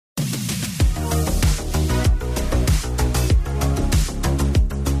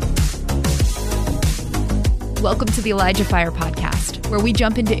Welcome to the ElijahFire podcast, where we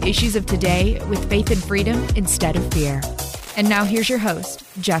jump into issues of today with faith and freedom instead of fear. And now here's your host,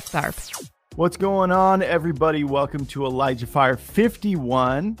 Jeff Tharp. What's going on, everybody? Welcome to ElijahFire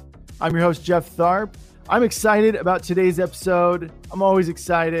 51. I'm your host, Jeff Tharp. I'm excited about today's episode. I'm always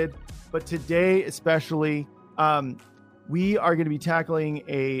excited, but today especially, we are going to be tackling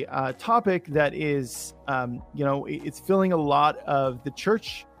a topic that is, it's filling a lot of the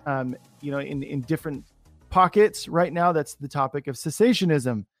church, in different pockets right now. That's the topic of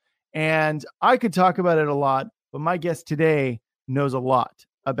cessationism. And I could talk about it a lot, but my guest today knows a lot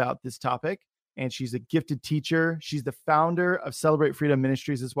about this topic. And she's a gifted teacher. She's the founder of Celebrate Freedom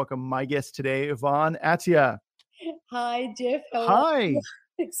Ministries. Let's welcome my guest today, YVON, ATTIA. Hi, Jeff. Hi.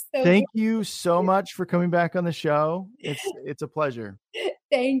 Thank you so much for coming back on the show. It's a pleasure.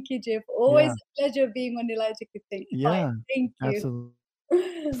 Thank you, Jeff. Always a pleasure being on Elijah. Thank you. Absolutely.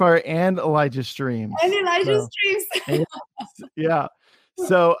 Fire and Elijah Streams. And Elijah Streams. Yeah.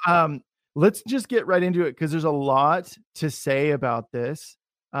 So let's just get right into it because there's a lot to say about this.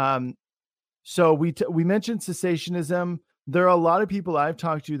 So we mentioned cessationism. There are a lot of people I've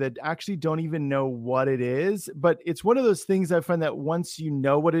talked to that actually don't even know what it is, but it's one of those things I find that once you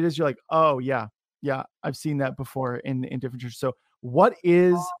know what it is, you're like, oh yeah, I've seen that before in different churches. So what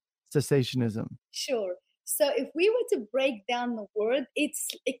is cessationism? Sure. So if we were to break down the word, it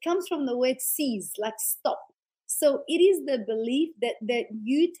comes from the word cease, like stop. So it is the belief that the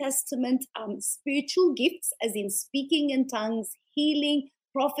New Testament spiritual gifts, as in speaking in tongues, healing,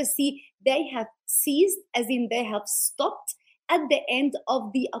 prophecy, they have ceased, as in they have stopped at the end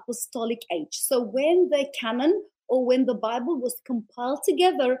of the apostolic age. So when the canon or when the Bible was compiled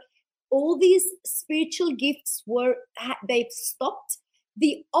together, all these spiritual gifts they've stopped.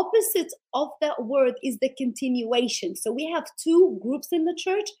 The opposite of that word is the continuation. So we have two groups in the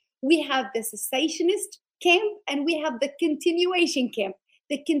church. We have the cessationist camp and we have the continuation camp.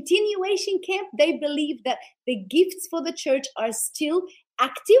 The continuation camp, they believe that the gifts for the church are still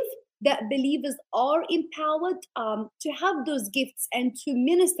active, that believers are empowered to have those gifts and to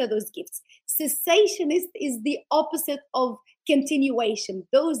minister those gifts. Cessationist is the opposite of continuation.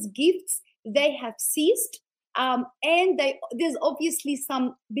 Those gifts, they have ceased. And there's obviously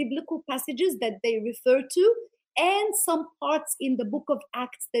some biblical passages that they refer to and some parts in the book of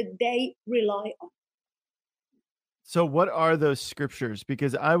Acts that they rely on. So what are those scriptures?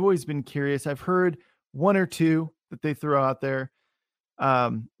 Because I've always been curious. I've heard one or two that they throw out there.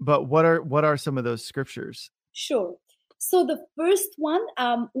 But what are some of those scriptures? Sure. So the first one,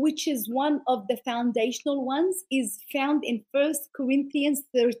 which is one of the foundational ones, is found in 1 Corinthians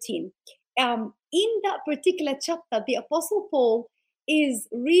 13. In that particular chapter, the Apostle Paul is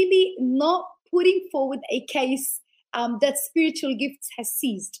really not putting forward a case that spiritual gifts has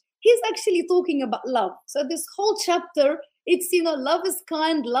ceased. He's actually talking about love. So this whole chapter, it's, love is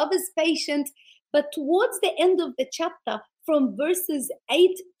kind, love is patient. But towards the end of the chapter, from verses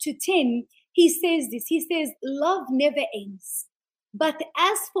 8 to 10, he says this. He says, love never ends. But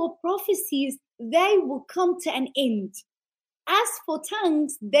as for prophecies, they will come to an end. As for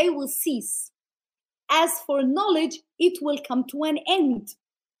tongues, they will cease. As for knowledge, it will come to an end.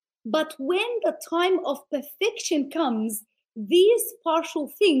 But when the time of perfection comes, these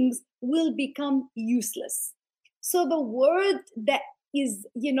partial things will become useless. So the word that is,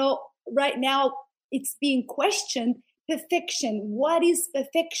 right now it's being questioned, perfection. What is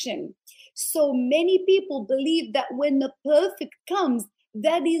perfection? So many people believe that when the perfect comes,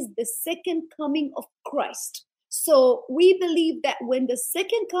 that is the second coming of Christ. So we believe that when the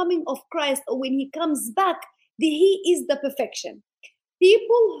second coming of Christ, or when he comes back, he is the perfection.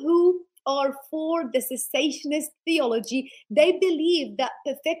 People who are for the cessationist theology, they believe that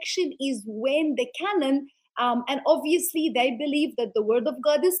perfection is when the canon, and obviously they believe that the word of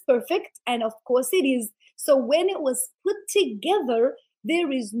God is perfect, and of course it is. So when it was put together,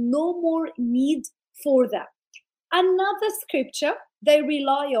 there is no more need for that. Another scripture they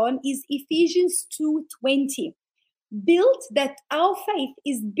rely on is Ephesians 2:20. That our faith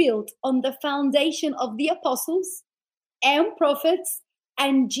is built on the foundation of the apostles and prophets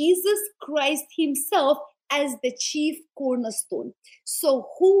and Jesus Christ himself as the chief cornerstone. So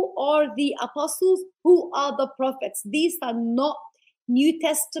who are the apostles? Who are the prophets? These are not New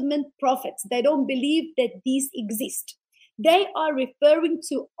Testament prophets. They don't believe that these exist. They are referring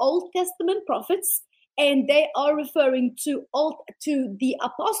to Old Testament prophets, and they are referring to the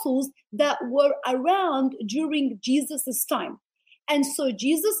apostles that were around during Jesus' time. And so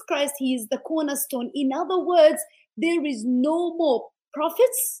Jesus Christ, he is the cornerstone. In other words, there is no more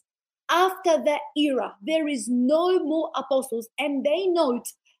prophets after that era. There is no more apostles. And they note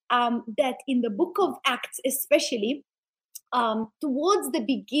that in the book of Acts, especially, towards the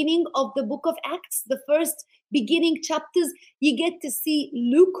beginning of the book of Acts, the first beginning chapters, you get to see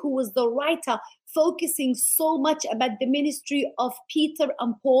Luke, who was the writer, focusing so much about the ministry of Peter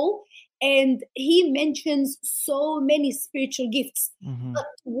and Paul. And he mentions so many spiritual gifts. Mm-hmm. But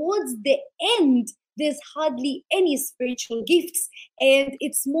towards the end, there's hardly any spiritual gifts. And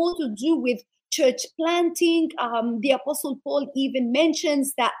it's more to do with church planting. The Apostle Paul even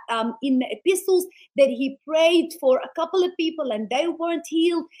mentions that in the epistles that he prayed for a couple of people and they weren't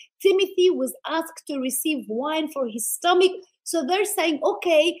healed. Timothy was asked to receive wine for his stomach. So they're saying,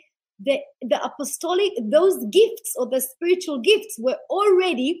 okay, the apostolic, those gifts or the spiritual gifts were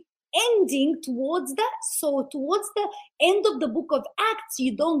already ending towards that. So towards the end of the book of Acts,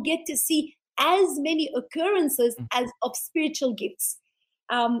 you don't get to see as many occurrences as of spiritual gifts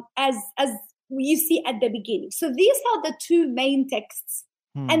as you see at the beginning. So these are the two main texts.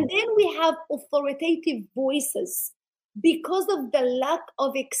 And then we have authoritative voices. Because of the lack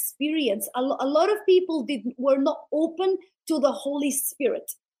of experience, a lot of people were not open to the Holy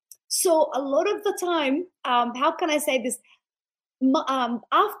Spirit. So a lot of the time, how can I say this?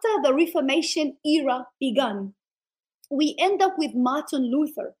 After the Reformation era began, we end up with Martin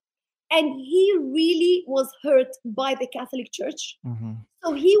Luther. And he really was hurt by the Catholic Church. Mm-hmm.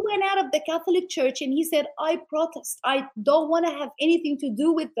 So he went out of the Catholic Church and he said, I protest. I don't want to have anything to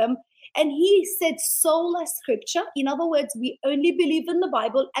do with them. And he said sola scriptura. In other words, we only believe in the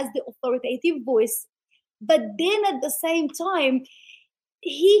Bible as the authoritative voice. But then at the same time,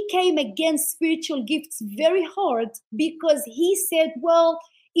 he came against spiritual gifts very hard because he said, well,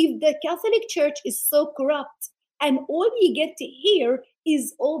 if the Catholic Church is so corrupt and all you get to hear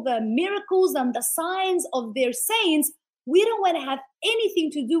is all the miracles and the signs of their saints, we don't want to have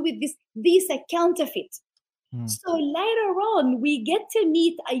anything to do with this. These are counterfeit. So later on, we get to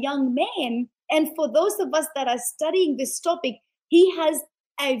meet a young man. And for those of us that are studying this topic, he has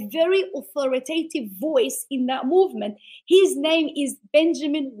a very authoritative voice in that movement. His name is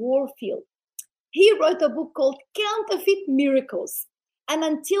Benjamin Warfield. He wrote a book called Counterfeit Miracles. And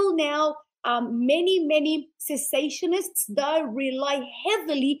until now, many cessationists that rely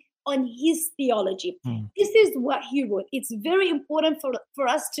heavily on his theology. This is what he wrote. It's very important for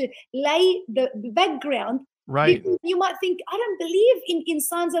us to lay the background. Right. Because you might think, I don't believe in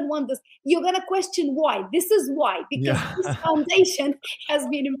signs and wonders. You're going to question why. This is why, because this foundation has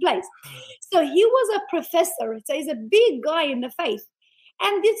been in place. So he was a professor. So he's a big guy in the faith.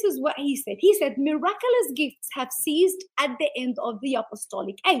 And this is what he said. He said, miraculous gifts have ceased at the end of the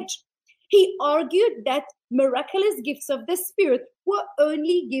apostolic age. He argued that miraculous gifts of the Spirit were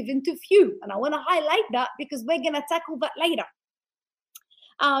only given to few. And I want to highlight that because we're going to tackle that later.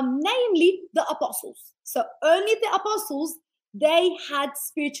 Namely, the apostles. So only the apostles, they had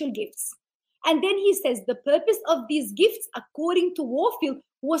spiritual gifts. And then he says the purpose of these gifts, according to Warfield,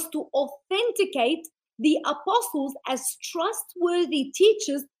 was to authenticate the apostles as trustworthy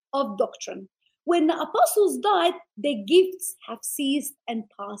teachers of doctrine. When the apostles died, the gifts have ceased and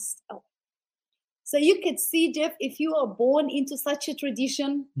passed away. So you could see, Jeff, if you are born into such a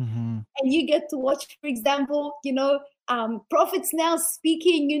tradition and you get to watch, for example, prophets now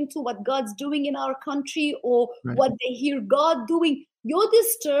speaking into what God's doing in our country or what they hear God doing, you're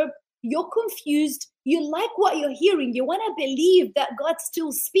disturbed, you're confused, you like what you're hearing, you want to believe that God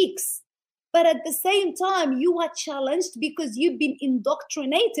still speaks. But at the same time, you are challenged because you've been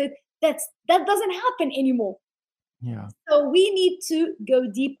indoctrinated that doesn't happen anymore. Yeah. So we need to go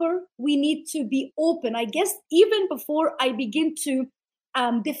deeper. We need to be open. I guess even before I begin to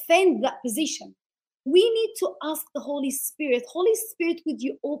defend that position, we need to ask the Holy Spirit, would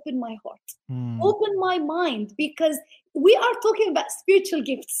you open my heart, open my mind? Because we are talking about spiritual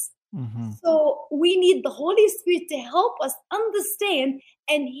gifts. So we need the Holy Spirit to help us understand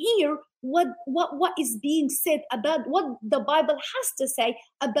and hear what is being said about what the Bible has to say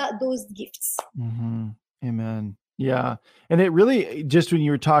about those gifts. Amen. Yeah. And it really, just when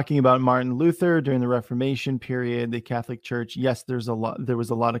you were talking about Martin Luther during the Reformation period, the Catholic Church, yes, there was a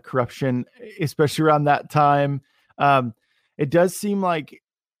lot of corruption, especially around that time. It does seem like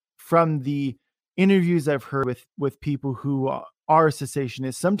from the interviews I've heard with people who are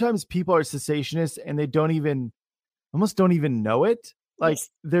cessationists, sometimes people are cessationists and they almost don't even know it. Like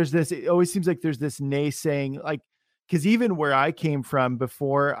it always seems like there's this naysaying, like, because even where I came from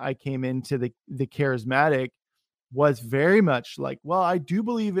before I came into the charismatic was very much like, well, I do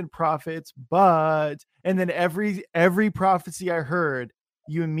believe in prophets, but, and then every prophecy I heard,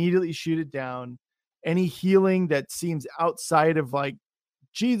 you immediately shoot it down. Any healing that seems outside of like,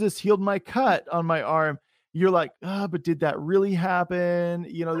 Jesus healed my cut on my arm, you're like, but did that really happen?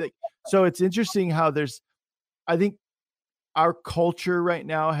 So it's interesting how I think our culture right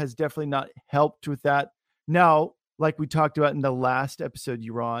now has definitely not helped with that. Now, like we talked about in the last episode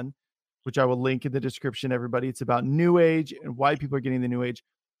you were on, which I will link in the description, everybody, it's about New Age and why people are getting the New Age.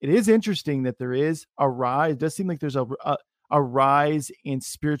 It is interesting that there is a rise. It does seem like there's a rise in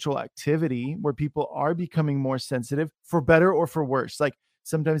spiritual activity where people are becoming more sensitive, for better or for worse. Like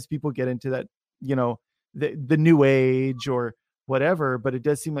sometimes people get into that, the New Age or whatever, but it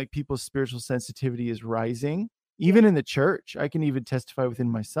does seem like people's spiritual sensitivity is rising, even in the church. I can even testify within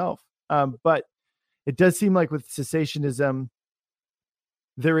myself. But it does seem like with cessationism,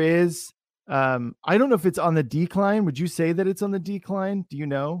 there is, I don't know if it's on the decline. Would you say that it's on the decline? Do you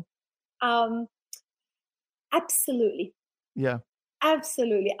know? Absolutely. Yeah.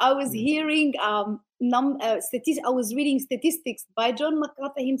 Absolutely. I was hearing I was reading statistics by John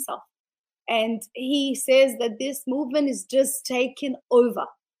MacArthur himself. And he says that this movement is just taken over.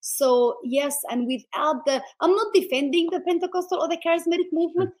 So yes, and without I'm not defending the Pentecostal or the charismatic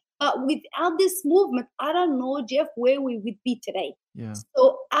movement, but without this movement, I don't know, Jeff, where we would be today. Yeah.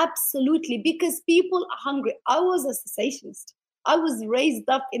 So absolutely, because people are hungry. I was a cessationist. I was raised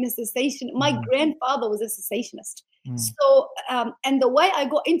up in a cessation. My grandfather was a cessationist. So, and the way I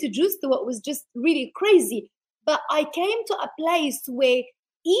got introduced to it was just really crazy. But I came to a place where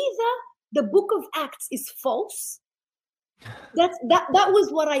either the book of Acts is false. That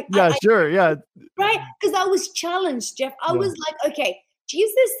was what I right, because I was challenged, Jeff. I was like, okay,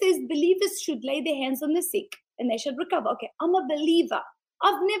 Jesus says believers should lay their hands on the sick and they should recover. Okay, I'm a believer.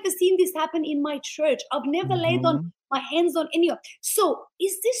 I've never seen this happen in my church. I've never laid on my hands on anyone. So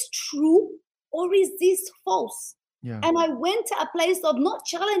is this true or is this false? Yeah. And I went to a place of not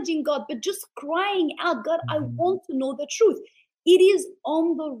challenging God, but just crying out, God, I want to know the truth. It is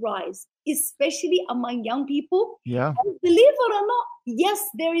on the rise, especially among young people. Yeah. And believe it or not, yes,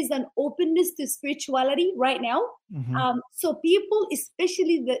 there is an openness to spirituality right now. So people,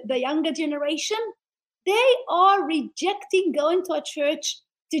 especially the younger generation, they are rejecting going to a church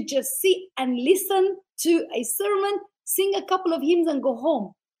to just sit and listen to a sermon, sing a couple of hymns and go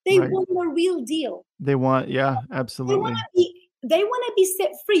home. They want the real deal. They want, absolutely. They want to be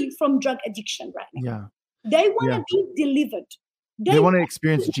set free from drug addiction right now. Yeah. They want to be delivered. They want to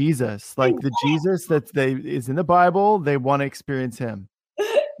experience Jesus, like the Jesus that is in the Bible. They want to experience him.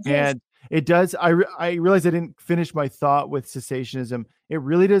 Yes. And it does. I realized I didn't finish my thought with cessationism. It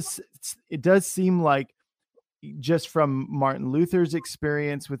really does. It does seem like, just from Martin Luther's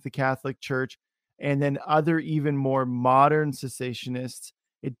experience with the Catholic Church and then other even more modern cessationists,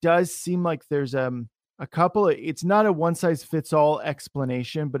 it does seem like there's a couple of, it's not a one size fits all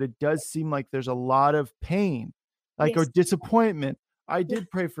explanation, but it does seem like there's a lot of pain, like, or disappointment. I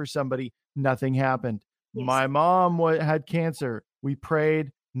did pray for somebody, nothing happened. My mom had cancer. We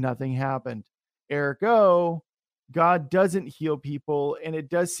prayed, nothing happened. Ergo, God doesn't heal people. And it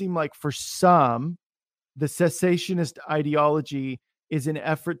does seem like for some, the cessationist ideology is an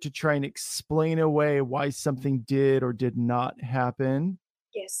effort to try and explain away why something did or did not happen.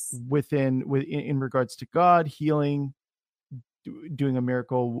 Yes. In regards to God, healing, doing a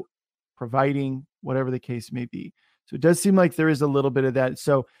miracle, providing, whatever the case may be. So it does seem like there is a little bit of that.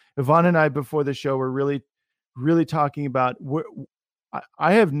 So Yvonne and I, before the show, were really, really talking about,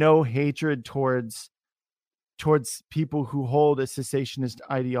 I have no hatred towards people who hold a cessationist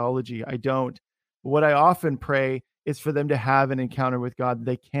ideology. I don't. What I often pray is for them to have an encounter with God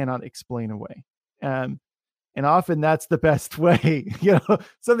they cannot explain away. And often that's the best way.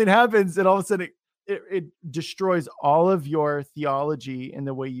 Something happens and all of a sudden it destroys all of your theology and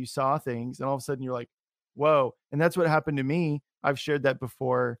the way you saw things. And all of a sudden you're like, whoa. And that's what happened to me. I've shared that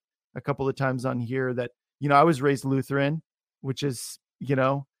before a couple of times on here that, I was raised Lutheran, which is,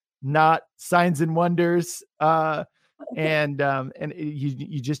 not signs and wonders. And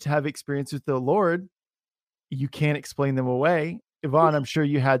you just have experience with the Lord. You can't explain them away. Yvonne, I'm sure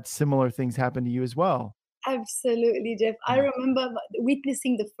you had similar things happen to you as well. Absolutely, Jeff. I remember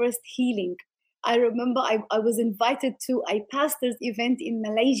witnessing the first healing. I remember I was invited to a pastor's event in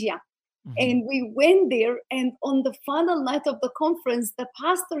Malaysia. And we went there, and on the final night of the conference, the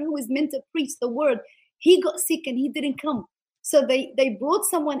pastor who was meant to preach the word, he got sick and he didn't come. So they brought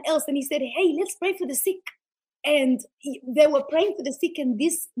someone else, and he said, hey, let's pray for the sick. And they were praying for the sick, and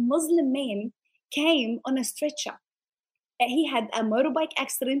this Muslim man came on a stretcher. And he had a motorbike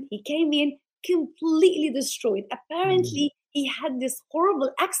accident. He came in completely destroyed. Apparently, he had this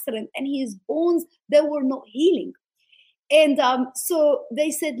horrible accident, and his bones, they were not healing. And so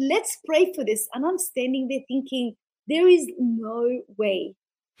they said, let's pray for this. And I'm standing there thinking, there is no way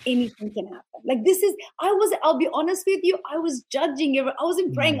anything can happen. Like I'll be honest with you, I was judging, I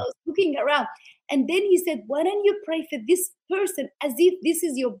wasn't praying, I was looking around. And then he said, why don't you pray for this person as if this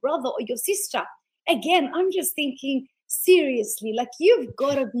is your brother or your sister? Again, I'm just thinking, seriously, like you've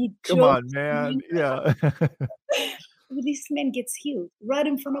got to be Come on, man. Yeah. This man gets healed right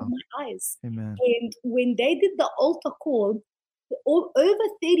in front of my eyes. Amen. And when they did the altar call, over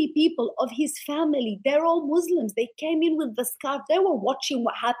 30 people of his family, they're all Muslims. They came in with the scarf. They were watching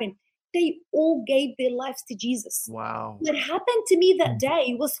what happened. They all gave their lives to Jesus. Wow. What happened to me that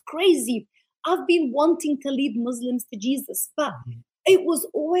day was crazy. I've been wanting to lead Muslims to Jesus, but it was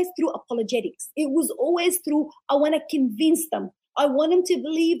always through apologetics. It was always through, I want to convince them. I want them to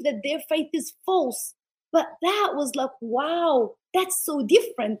believe that their faith is false. But that was like, wow, that's so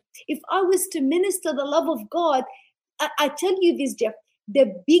different. If I was to minister the love of God, I tell you this, Jeff,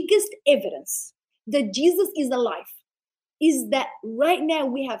 the biggest evidence that Jesus is alive is that right now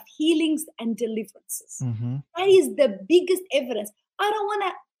we have healings and deliverances. That is the biggest evidence. I don't want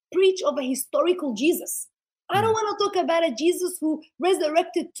to preach of a historical Jesus. I don't want to talk about a Jesus who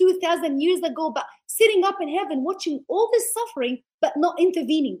resurrected 2,000 years ago, but sitting up in heaven, watching all this suffering, but not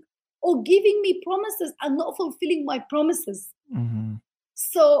intervening, or giving me promises and not fulfilling my promises.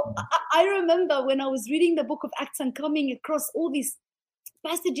 So I remember when I was reading the book of Acts and coming across all these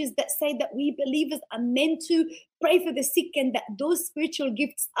passages that say that we believers are meant to pray for the sick and that those spiritual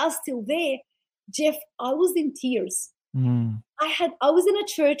gifts are still there. Jeff, I was in tears. I was in a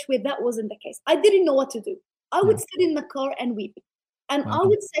church where that wasn't the case. I didn't know what to do. I would sit in the car and weep. And I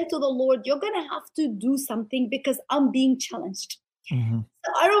would say to the Lord, you're going to have to do something because I'm being challenged. So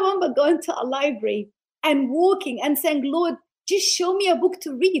I remember going to a library and walking and saying, Lord, just show me a book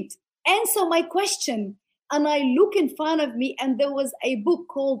to read. Answer my question. And I look in front of me and there was a book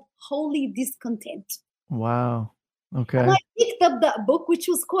called Holy Discontent. Wow. Okay. And I picked up that book, which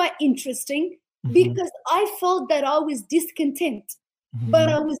was quite interesting because I felt that I was discontent. But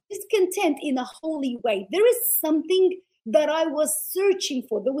I was discontent in a holy way. There is something that I was searching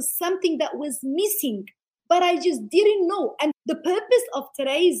for. There was something that was missing, but I just didn't know. And the purpose of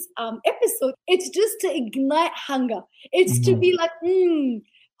today's episode, it's just to ignite hunger. It's to be like,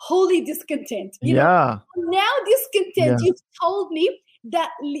 holy discontent. You know, now discontent, you've told me that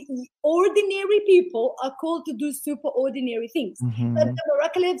ordinary people are called to do super ordinary things. But the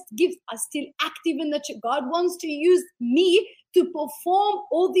miraculous gifts are still active in the church. God wants to use me to perform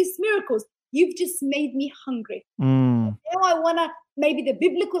all these miracles. You've just made me hungry. Now I want to maybe the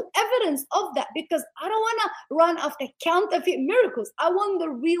biblical evidence of that, because I don't want to run after counterfeit miracles. I want the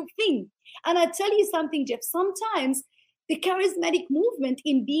real thing. And I tell you something, Jeff, sometimes the charismatic movement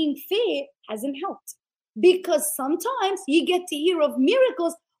in being fair hasn't helped, because sometimes you get to hear of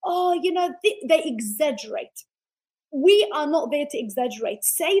miracles. Oh, you know, they exaggerate. We are not there to exaggerate.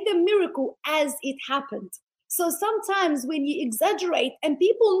 Say the miracle as it happened. So sometimes when you exaggerate and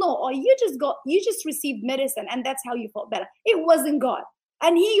people know, oh, you just received medicine and that's how you felt better. It wasn't God.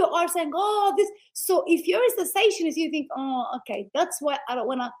 And here you are saying, oh, this. So if you're a cessationist, you think, oh, okay, that's why I don't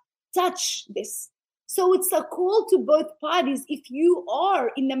want to touch this. So it's a call to both parties. If you are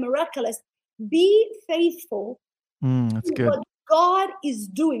in the miraculous, be faithful that's to good. what God is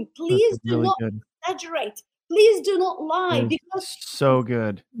doing. Please do not exaggerate. Please do not lie. Because so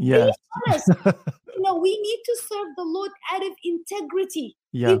good. Yes. Be honest. You know, we need to serve the Lord out of integrity.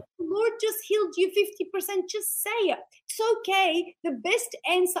 Yeah. If the Lord just healed you 50%, just say it. It's okay. The best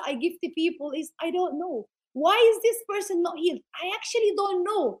answer I give to people is, I don't know. Why is this person not healed? I actually don't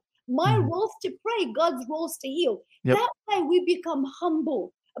know. My role is to pray. God's role is to heal. Yep. That way we become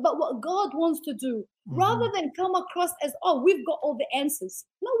humble about what God wants to do, rather than come across as, oh, we've got all the answers.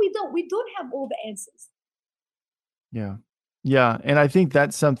 No, we don't. We don't have all the answers. Yeah. Yeah. And I think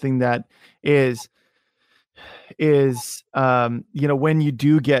that's something that is, you know, when you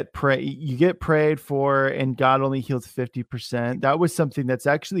do get prayed for and God only heals 50%. That was something that's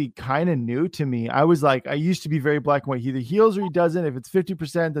actually kind of new to me. I was like, I used to be very black and white. He either heals or he doesn't. If it's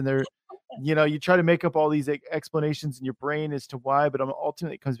 50%, then they're, you know, you try to make up all these explanations in your brain as to why, but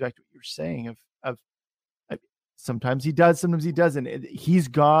ultimately it comes back to what you're saying of sometimes he does, sometimes he doesn't. He's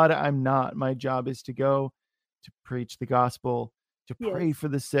God. I'm not. My job is to go to preach the gospel, to pray for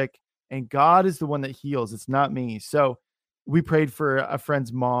the sick. And God is the one that heals. It's not me. So we prayed for a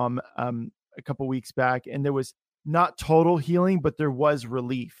friend's mom a couple weeks back, and there was not total healing, but there was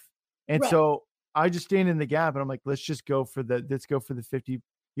relief. And so I just stand in the gap and I'm like, let's go for the 50,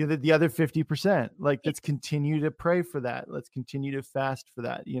 you know, the other 50%. Like, let's continue to pray for that. Let's continue to fast for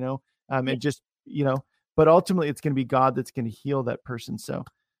that, you know, and just, you know, but ultimately it's going to be God that's going to heal that person. So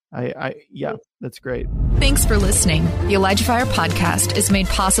Yeah, that's great. Thanks for listening. The ElijahFire podcast is made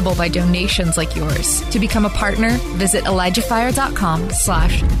possible by donations like yours. To become a partner, visit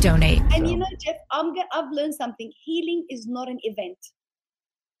ElijahFire.com/donate. And you know, Jeff, I've learned something. Healing is not an event.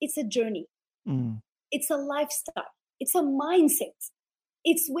 It's a journey. It's a lifestyle. It's a mindset.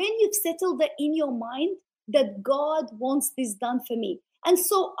 It's when you've settled that in your mind that God wants this done for me. And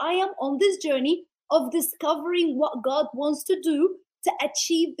so I am on this journey of discovering what God wants to do to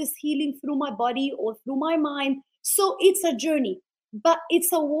achieve this healing through my body or through my mind. So it's a journey, but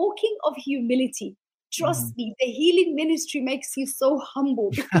it's a walking of humility. Trust me, the healing ministry makes you so humble,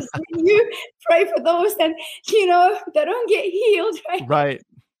 because when you pray for those and, they don't get healed, right? Right.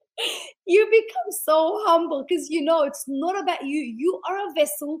 You become so humble because, it's not about you. You are a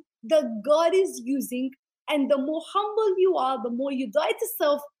vessel that God is using. And the more humble you are, the more you die to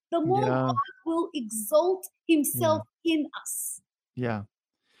self, the more God will exalt himself in us. Yeah.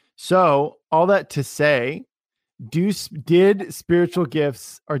 So all that to say, did spiritual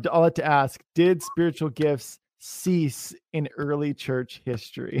gifts, or all that to ask, did spiritual gifts cease in early church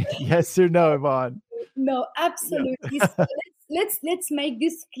history? Yes or no, Yvonne? No, absolutely. So let's make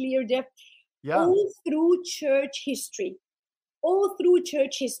this clear, Jeff. Yeah. All through church history,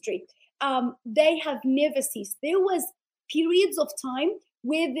 they have never ceased. There was periods of time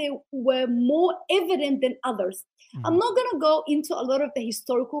where they were more evident than others. I'm not going to go into a lot of the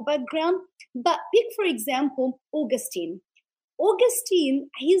historical background, but pick, for example, Augustine. Augustine,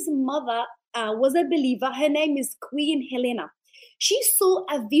 his mother was a believer. Her name is Queen Helena. She saw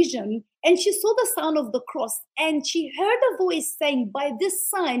a vision and she saw the sign of the cross, and she heard a voice saying, by this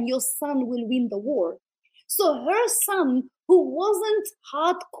sign, your son will win the war. So her son, who wasn't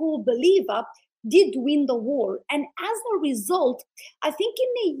hardcore believer, did win the war. And as a result, I think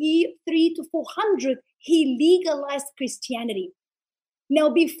in the year 300 to 400, he legalized Christianity. Now,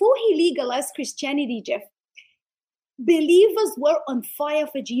 before he legalized Christianity, Jeff, believers were on fire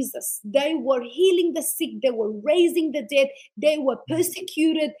for Jesus. They were healing the sick. They were raising the dead. They were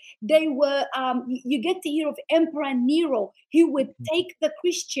persecuted. They were, you get to hear of Emperor Nero. He would take the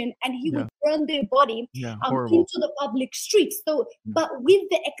Christian and he would burn their body into the public streets. So, but with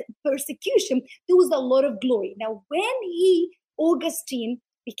the persecution, there was a lot of glory. Now, when Augustine,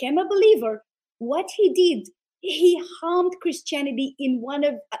 became a believer, what he did, he harmed Christianity in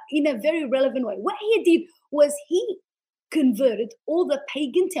a very relevant way. What he did was he converted all the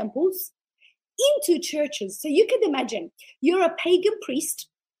pagan temples into churches. So you can imagine, you're a pagan priest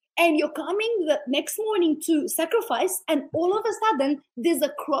and you're coming the next morning to sacrifice, and all of a sudden there's a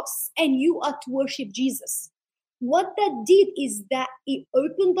cross and you are to worship Jesus. What that did is that it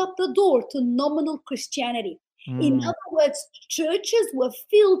opened up the door to nominal Christianity. In other words, churches were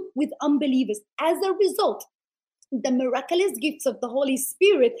filled with unbelievers. As a result, the miraculous gifts of the Holy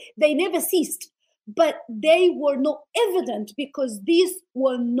Spirit, they never ceased, but they were not evident because these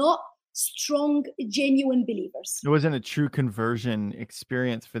were not strong, genuine believers. It wasn't a true conversion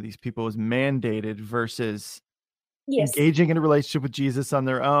experience for these people. It was mandated versus engaging in a relationship with Jesus on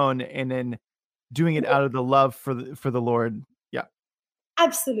their own and then doing it out of the love for the Lord. Yeah.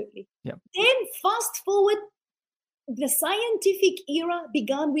 Absolutely. Yeah. Then fast forward, the scientific era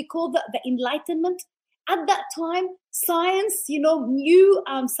began. We call that the Enlightenment. At that time, science, new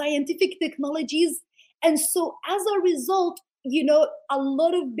scientific technologies. And so as a result, a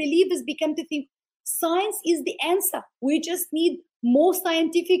lot of believers began to think science is the answer. We just need more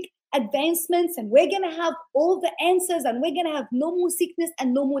scientific advancements and we're going to have all the answers and we're going to have no more sickness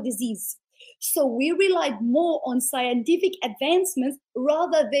and no more disease. So we relied more on scientific advancements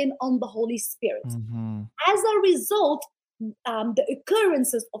rather than on the Holy Spirit. As a result, the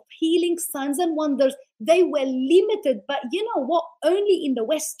occurrences of healing, signs and wonders, they were limited. But you know what? Only in the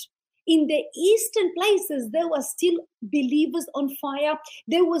West. In the Eastern places, there were still believers on fire.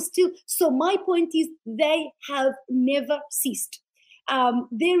 There was still. So my point is, they have never ceased.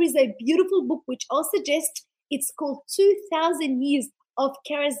 There is a beautiful book which I'll suggest. It's called 2000 Years of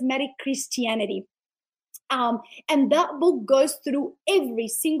Charismatic Christianity. And that book goes through every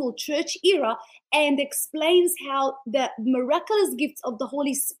single church era and explains how the miraculous gifts of the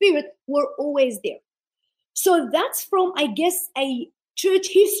Holy Spirit were always there. So that's from, I guess, a church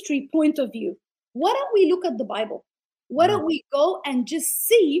history point of view. Why don't we look at the Bible? Why don't we go and just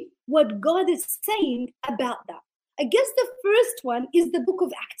see what God is saying about that? I guess the first one is the book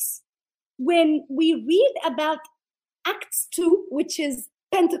of Acts. When we read about Acts 2, which is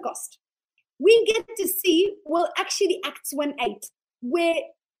Pentecost, we get to see, actually Acts 1:8, where,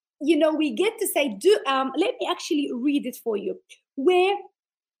 we get to say, let me actually read it for you, where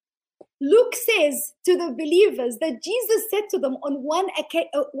Luke says to the believers that Jesus said to them on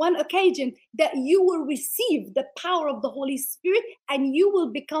one occasion that you will receive the power of the Holy Spirit and you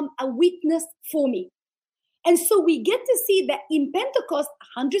will become a witness for me. And so we get to see that in Pentecost,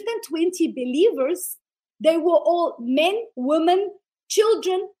 120 believers, they were all men, women,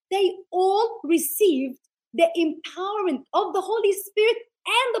 children. They all received the empowerment of the Holy Spirit.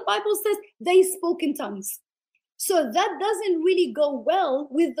 And the Bible says they spoke in tongues. So that doesn't really go well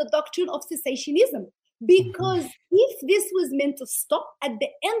with the doctrine of cessationism, because if this was meant to stop at the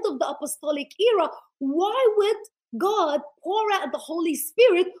end of the apostolic era, why would God pour out the Holy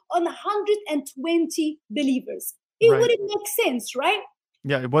Spirit on 120 believers? It wouldn't make sense, right?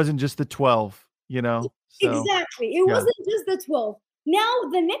 Yeah, it wasn't just the 12, you know? So, exactly. It wasn't just the 12. Now,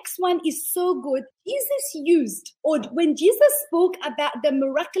 the next one is so good. Jesus used, or when Jesus spoke about the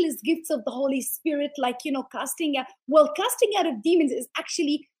miraculous gifts of the Holy Spirit, like, casting out of demons is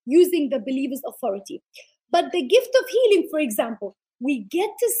actually using the believer's authority. But the gift of healing, for example, we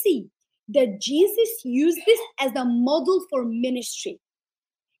get to see that Jesus used this as a model for ministry.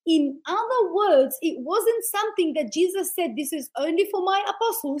 In other words, it wasn't something that Jesus said, this is only for my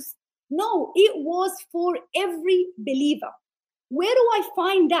apostles. No, it was for every believer. Where do I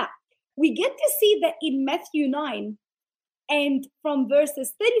find that? We get to see that in Matthew 9 and from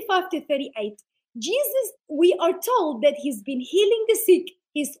verses 35 to 38, Jesus, we are told that he's been healing the sick.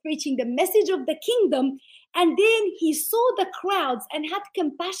 He's preaching the message of the kingdom. And then he saw the crowds and had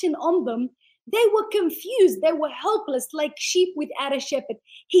compassion on them. They were confused. They were helpless, like sheep without a shepherd.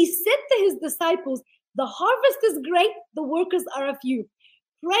 He said to his disciples, the harvest is great, the workers are a few.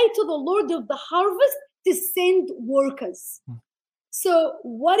 Pray to the Lord of the harvest to send workers. So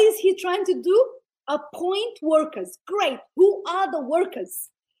what is he trying to do? Appoint workers. Great. Who are the workers?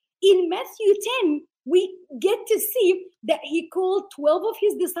 In Matthew 10, we get to see that he called 12 of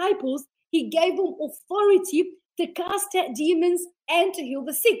his disciples. He gave them authority to cast out demons and to heal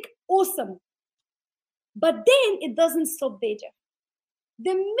the sick. Awesome. But then it doesn't stop there, Jeff.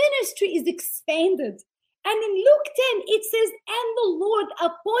 The ministry is expanded. And in Luke 10, it says, and the Lord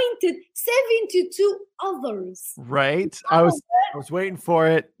appointed 72 others. Right. I was waiting for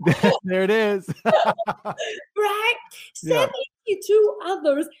it. There it is. Right? 72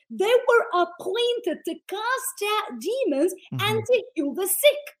 others. They were appointed to cast out demons and to heal the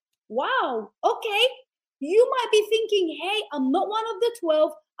sick. Wow. Okay. You might be thinking, hey, I'm not one of the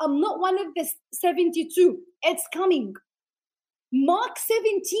 12. I'm not one of the 72. It's coming. Mark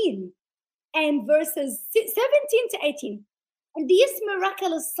 17. And verses 17 to 18. And these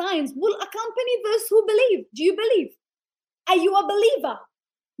miraculous signs will accompany those who believe. Do you believe? Are you a believer?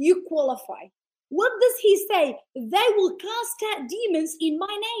 You qualify. What does he say? They will cast out demons in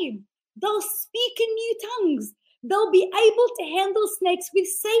my name. They'll speak in new tongues. They'll be able to handle snakes with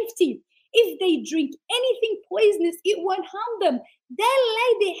safety. If they drink anything poisonous, it won't harm them. They'll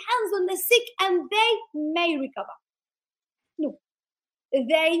lay their hands on the sick and they may recover. No.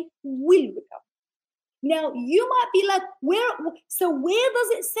 They will recover. Now, you might be like, where does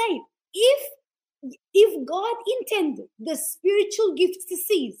it say? If God intended the spiritual gifts to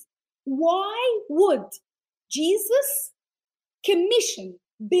cease, why would Jesus commission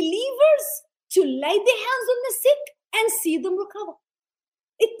believers to lay their hands on the sick and see them recover?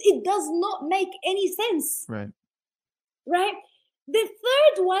 It does not make any sense. Right. The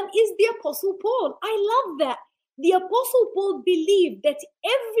third one is the Apostle Paul. I love that. The Apostle Paul believed that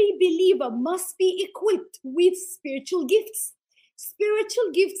every believer must be equipped with spiritual gifts.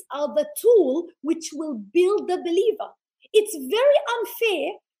 Spiritual gifts are the tool which will build the believer. It's very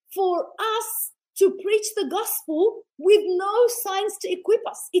unfair for us to preach the gospel with no signs to equip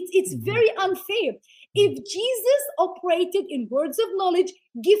us. It's very unfair. If Jesus operated in words of knowledge,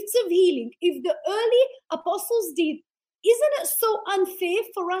 gifts of healing, if the early apostles did, isn't it so unfair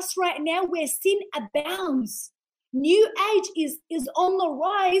for us right now where sin abounds? New age is on the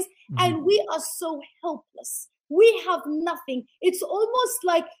rise and we are so helpless. We have nothing. It's almost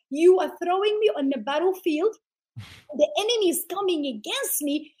like you are throwing me on the battlefield. The enemy is coming against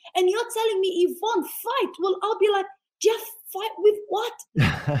me and you're telling me, Yvonne, fight. Well, I'll be like, Jeff, fight with what?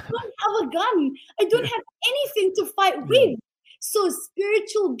 I don't have a gun. I don't have anything to fight with. So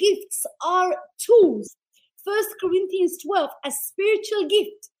spiritual gifts are tools. 1 Corinthians 12, a spiritual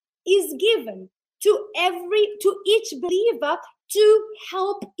gift is given to each believer to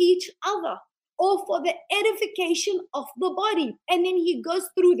help each other or for the edification of the body. And then he goes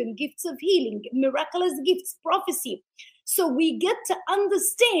through them, gifts of healing, miraculous gifts, prophecy. So we get to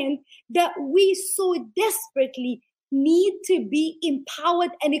understand that we so desperately need to be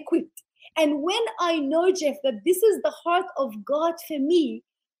empowered and equipped. And when I know, Jeff, that this is the heart of God for me,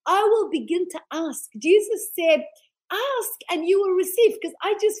 I will begin to ask. Jesus said, ask and you will receive, because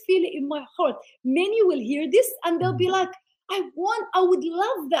I just feel it in my heart. Many will hear this and they'll be like, I would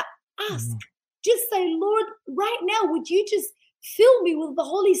love that. Ask. Just say, Lord, right now, would you just fill me with the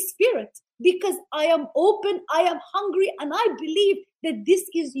Holy Spirit? Because I am open, I am hungry, and I believe that this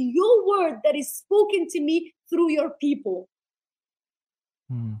is your word that is spoken to me through your people.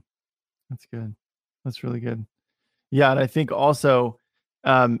 That's good. That's really good. Yeah, and I think also,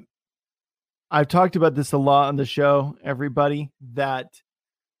 I've talked about this a lot on the show, everybody, that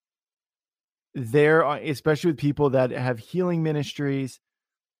there are, especially with people that have healing ministries,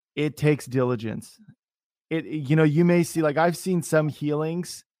 it takes diligence. You may see, like I've seen some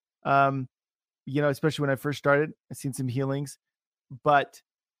healings, especially when I first started, I've seen some healings, but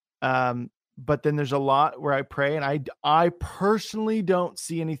then there's a lot where I pray and I personally don't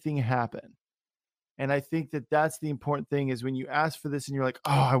see anything happen. And I think that that's the important thing, is when you ask for this and you're like,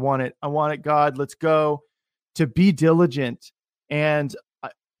 oh, I want it, God, let's go, to be diligent. And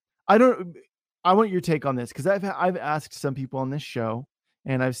I want your take on this, because I've asked some people on this show,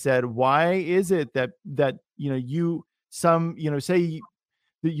 and I've said, why is it that say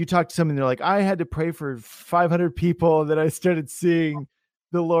you talk to someone, they're like, I had to pray for 500 people that I started seeing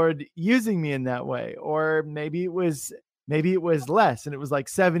the Lord using me in that way. Or maybe it was less, and it was like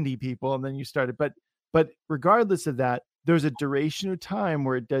 70 people, and then you started. But regardless of that, there's a duration of time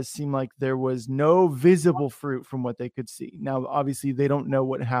where it does seem like there was no visible fruit from what they could see. Now, obviously, they don't know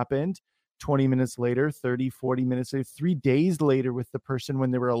what happened 20 minutes later, 30, 40 minutes later, 3 days later with the person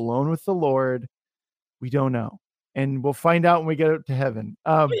when they were alone with the Lord. We don't know. And we'll find out when we get up to heaven.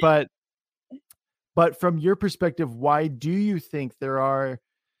 But from your perspective, why do you think there are,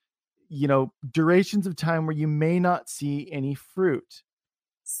 durations of time where you may not see any fruit?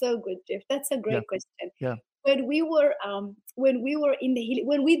 So good, Jeff. That's a great question. Yeah. When we were in the healing,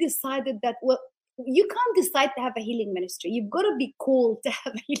 when we decided that, well, you can't decide to have a healing ministry. You've got to be called to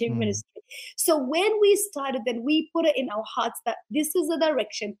have a healing ministry. So when we started, then we put it in our hearts that this is the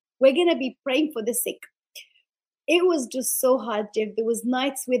direction. We're going to be praying for the sick. It was just so hard, Jeff. There was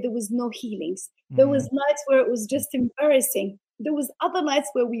nights where there was no healings. There was nights where it was just embarrassing. There was other nights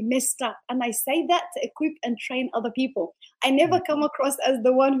where we messed up. And I say that to equip and train other people. I never come across as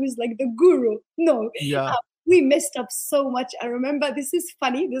the one who's like the guru. No. Yeah. We messed up so much. I remember, this is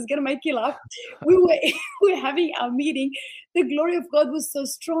funny, this is gonna make you laugh. We were having our meeting. The glory of God was so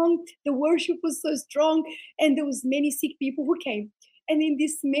strong. The worship was so strong. And there was many sick people who came. And then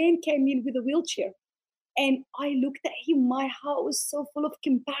this man came in with a wheelchair. And I looked at him. My heart was so full of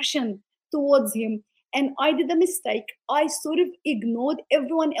compassion towards him. And I did a mistake. I sort of ignored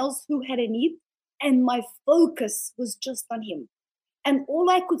everyone else who had a need. And my focus was just on him. And all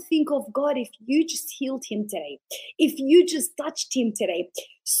I could think of, God, if you just healed him today, if you just touched him today.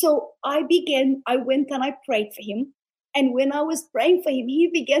 So I went and I prayed for him. And when I was praying for him, he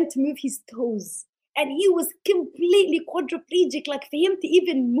began to move his toes. And he was completely quadriplegic. Like, for him to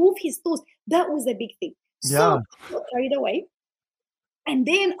even move his toes, that was a big thing. So I got carried away. And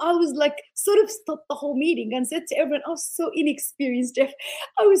then I was like, sort of stopped the whole meeting and said to everyone, I was so inexperienced, Jeff.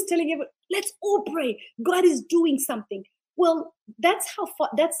 I was telling everyone, let's all pray. God is doing something. Well, that's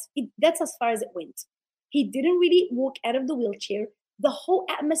as far as it went. He didn't really walk out of the wheelchair. The whole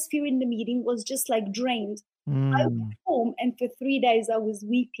atmosphere in the meeting was just like drained. I went home, and for 3 days I was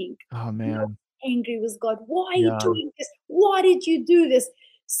weeping. Oh man. I was angry with God. Why are you doing this? Why did you do this?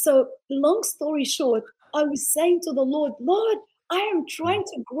 So long story short, I was saying to the Lord, Lord, I am trying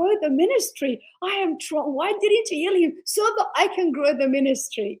to grow the ministry. Why didn't you heal him? So that I can grow the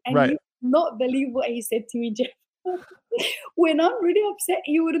ministry. And you would not believe what he said to me, Jeff. When I'm really upset,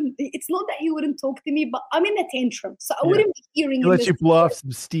 it's not that he wouldn't talk to me, but I'm in a tantrum. So I wouldn't be hearing him. He let you blow off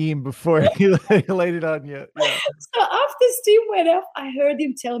some steam before he laid it on you. Yeah. So after steam went off, I heard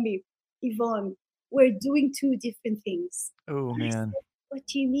him tell me, Yvonne, we're doing two different things. Oh, man. Said, what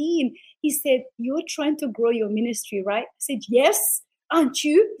do you mean? He said, you're trying to grow your ministry, right? I said, yes. Aren't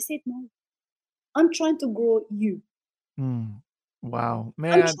you? He said, no. I'm trying to grow you. Wow,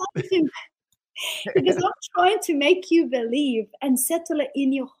 man. Because I'm trying to make you believe and settle it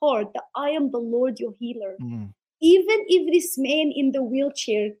in your heart that I am the Lord, your healer. Even if this man in the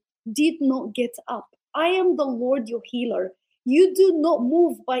wheelchair did not get up, I am the Lord, your healer. You do not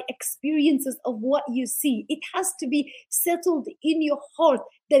move by experiences of what you see. It has to be settled in your heart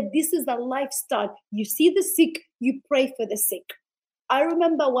that this is a lifestyle. You see the sick, you pray for the sick. I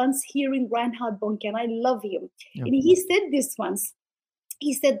remember once hearing Reinhard Bonnke, and I love him. And he said this once.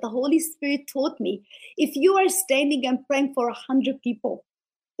 He said, the Holy Spirit taught me, if you are standing and praying for 100 people,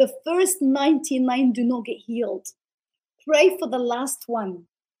 the first 99 do not get healed. Pray for the last one.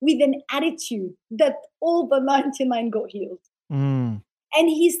 with an attitude that all the 99 got healed. Mm. And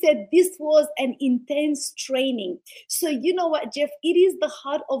he said this was an intense training. So you know what, Jeff? It is the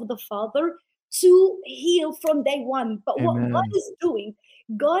heart of the Father to heal from day one. But what God is doing,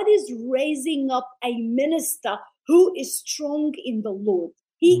 God is raising up a minister who is strong in the Lord.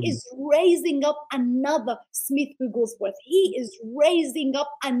 He is raising up another Smith Wigglesworth. He is raising up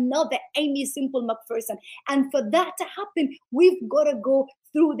another Amy Simple McPherson. And for that to happen, we've got to go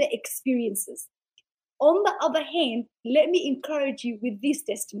through the experiences. On the other hand, let me encourage you with this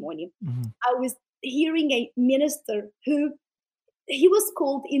testimony. I was hearing a minister who, he was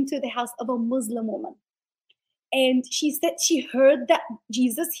called into the house of a Muslim woman. And she said she heard that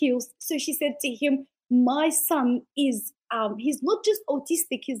Jesus heals. So she said to him, my son is, he's not just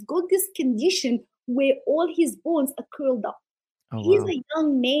autistic, he's got this condition where all his bones are curled up. Oh, he's a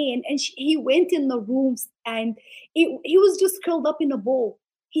young man, and he went in the rooms, and he was just curled up in a ball.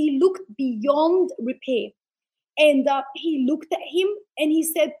 He looked beyond repair. And he looked at him and he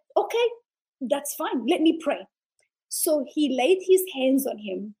said, okay, that's fine. Let me pray. So he laid his hands on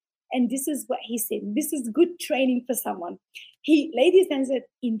him. And this is what he said. This is good training for someone. He laid his hands and said,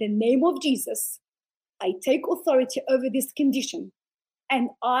 in the name of Jesus, I take authority over this condition.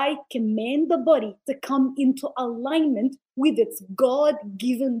 And I command the body to come into alignment with its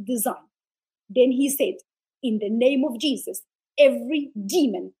God-given design. Then he said, in the name of Jesus, every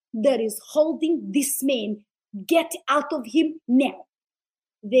demon that is holding this man, get out of him now.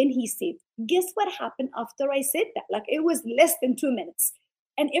 Then he said, guess what happened after I said that? Like, it was less than 2 minutes.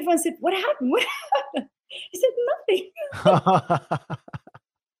 And everyone said, what happened? What happened? He said, nothing.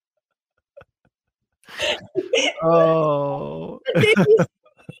 Oh.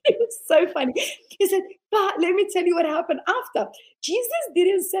 It was so funny. He said, but let me tell you what happened after. Jesus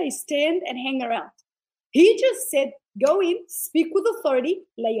didn't say, stand and hang around. He just said, go in, speak with authority,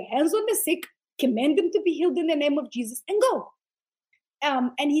 lay your hands on the sick, command them to be healed in the name of Jesus, and go.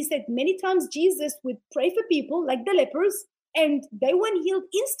 And he said many times Jesus would pray for people like the lepers, and they weren't healed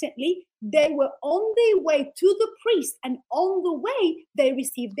instantly. They were on their way to the priest, and on the way, they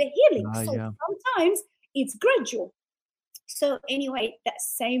received the healing. Sometimes it's gradual. So anyway, that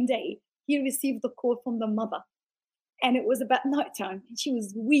same day, he received the call from the mother. And it was about nighttime. And she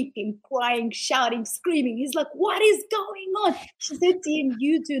was weeping, crying, shouting, screaming. He's like, what is going on? She said to him,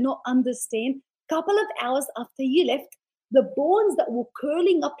 you do not understand. A couple of hours after you left, the bones that were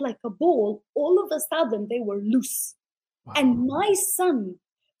curling up like a ball, all of a sudden, they were loose. Wow. And my son,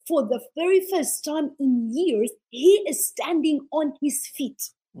 for the very first time in years, he is standing on his feet.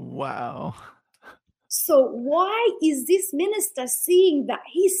 Wow. So why is this minister seeing that?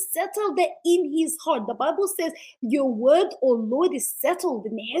 He settled it in his heart. The Bible says, your word, O Lord, is settled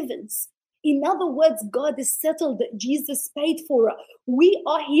in the heavens. In other words, God has settled that Jesus paid for it. We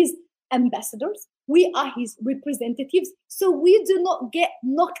are his ambassadors. We are his representatives. So we do not get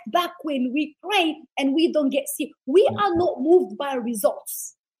knocked back when we pray and we don't get sick. We are not moved by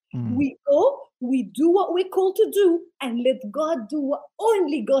results. We go, we do what we're called to do, and let God do what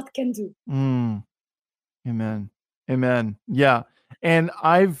only God can do. Amen. Amen. Yeah. And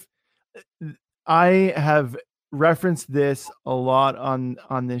I have referenced this a lot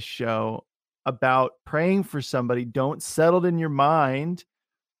on this show about praying for somebody. Don't settle in your mind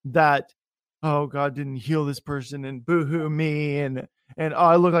that, oh, God didn't heal this person and boo-hoo me and oh,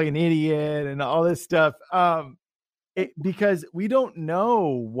 I look like an idiot and all this stuff. Because we don't know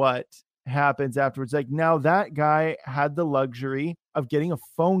what happens afterwards. Like, now that guy had the luxury of getting a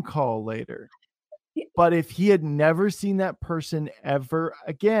phone call later. But if he had never seen that person ever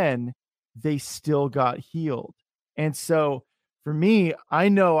again, they still got healed. And so for me, I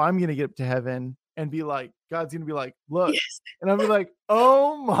know I'm going to get up to heaven and be like, God's going to be like, look, yes. And I'll be like,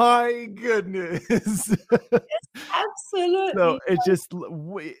 oh my goodness. Yes, absolutely. So it's just,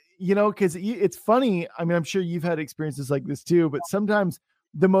 you know, because it's funny. I mean, I'm sure you've had experiences like this too, but sometimes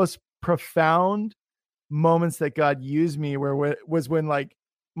the most profound moments that God used me was when like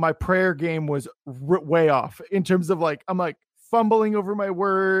my prayer game was way off in terms of like, I'm like fumbling over my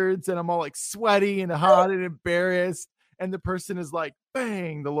words and I'm all like sweaty and hot and embarrassed. And the person is like,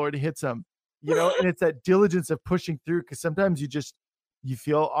 bang, the Lord hits them, you know, and it's that diligence of pushing through. Cause sometimes you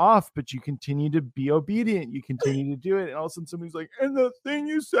feel off, but you continue to be obedient. You continue to do it. And all of a sudden somebody's like, and the thing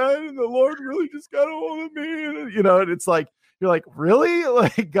you said, and the Lord really just got a hold of me. And, you know, and it's like, you're like, really?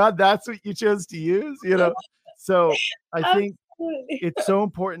 Like, God, that's what you chose to use, you know? So I think it's so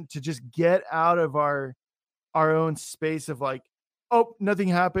important to just get out of our own space of like, oh, nothing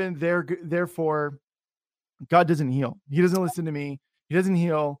happened. Therefore, God doesn't heal. He doesn't listen to me. He doesn't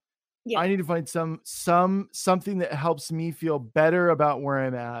heal. Yeah. I need to find something that helps me feel better about where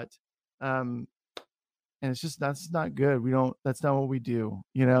I'm at. And it's just, that's not good. That's not what we do.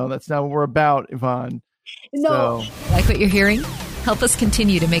 That's not what we're about, Yvonne. No. So. Like what you're hearing? Help us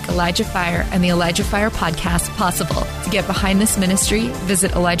continue to make Elijah Fire and the Elijah Fire podcast possible. To get behind this ministry, visit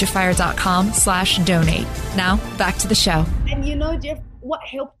ElijahFire.com/donate. Now, back to the show. And Jeff, what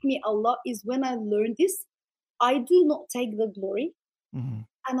helped me a lot is when I learned this, I do not take the glory and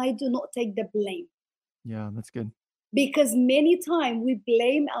I do not take the blame. Yeah, that's good. Because many times we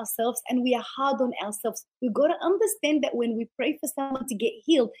blame ourselves and we are hard on ourselves. We've got to understand that when we pray for someone to get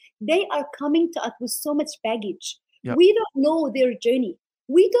healed, they are coming to us with so much baggage. Yep. We don't know their journey.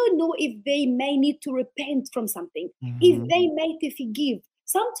 We don't know if they may need to repent from something, if they may to forgive.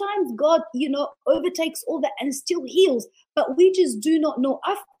 Sometimes God, overtakes all that and still heals, but we just do not know.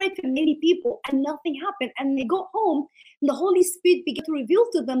 I've prayed for many people and nothing happened. And they got home and the Holy Spirit began to reveal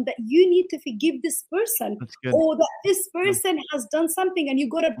to them that you need to forgive this person, or that this person has done something and you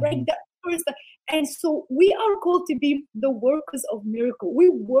got to break that person. And so we are called to be the workers of miracle. We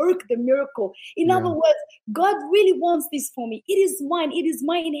work the miracle. In other words, God really wants this for me. It is mine. It is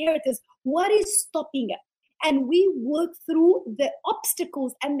my inheritance. What is stopping it? And we work through the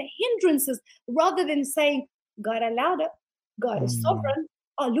obstacles and the hindrances rather than saying, God allowed it. God is sovereign.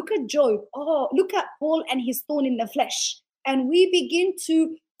 Oh, look at Job. Oh, look at Paul and his thorn in the flesh. And we begin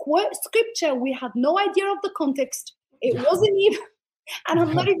to quote scripture. We have no idea of the context. It wasn't even, and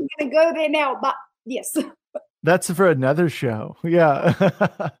I'm not even going to go there now, but yes. That's for another show. Yeah.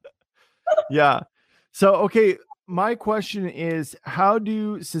 Yeah. So, okay. My question is, how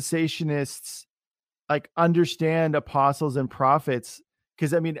do cessationists understand apostles and prophets?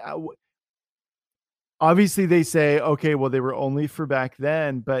 Because obviously they say, okay, well, they were only for back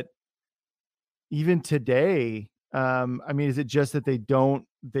then, but even today, is it just that they're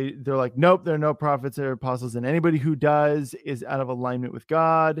like, nope, there are no prophets or apostles, and anybody who does is out of alignment with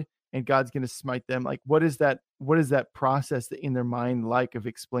God and God's going to smite them? What is that process in their mind of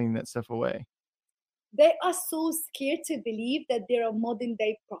explaining that stuff away? They are so scared to believe that there are modern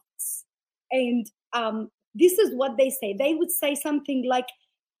day prophets. And this is what they say. They would say something like,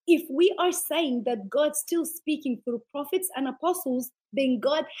 if we are saying that God's still speaking through prophets and apostles, then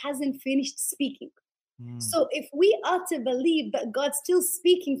God hasn't finished speaking. So if we are to believe that God's still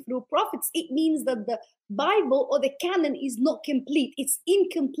speaking through prophets, it means that the Bible or the canon is not complete. It's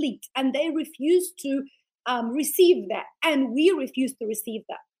incomplete. And they refuse to receive that. And we refuse to receive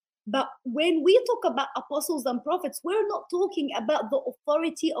that. But when we talk about apostles and prophets, we're not talking about the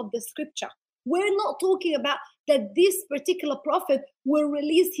authority of the scripture. We're not talking about that this particular prophet will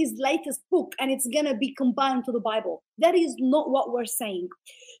release his latest book and it's going to be combined to the Bible. That is not what we're saying.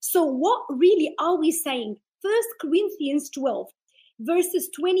 So what really are we saying? 1 Corinthians 12, verses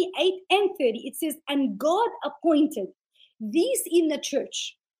 28 and 30, it says, and God appointed these in the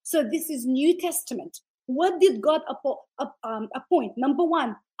church. So this is New Testament. What did God appoint? Number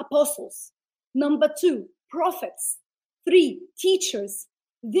 1, apostles. Number 2, prophets. 3, teachers.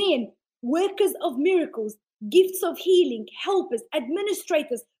 Then workers of miracles, gifts of healing, helpers,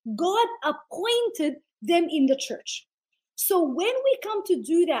 administrators. God appointed them in the church. So when we come to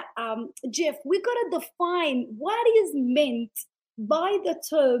do that, Jeff, we got to define what is meant by the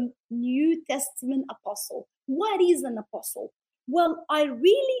term New Testament apostle. What is an apostle? Well, I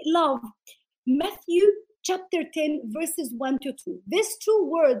really love Matthew chapter 10, verses 1-2. These 2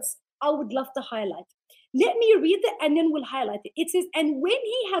 words I would love to highlight. Let me read it and then we'll highlight it. It says, and when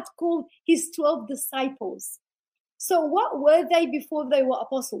he had called his 12 disciples. So what were they before they were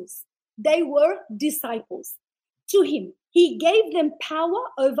apostles? They were disciples. To him, he gave them power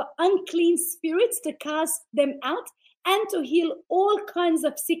over unclean spirits to cast them out and to heal all kinds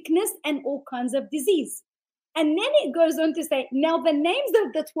of sickness and all kinds of disease. And then it goes on to say, now the names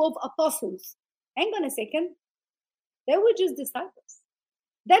of the 12 apostles. Hang on a second. They were just disciples.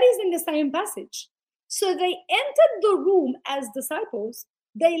 That is in the same passage. So they entered the room as disciples.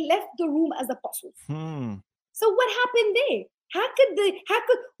 They left the room as apostles. So what happened there?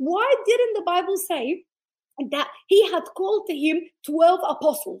 Why didn't the Bible say that he had called to him 12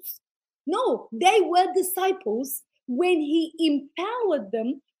 apostles? No, they were disciples. When he empowered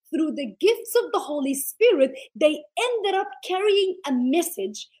them through the gifts of the Holy Spirit, they ended up carrying a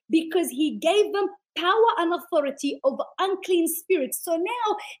message because he gave them power and authority over unclean spirits. So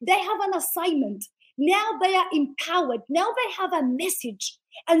now they have an assignment. Now they are empowered. Now they have a message.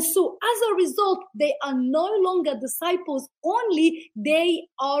 And so as a result, they are no longer disciples only, they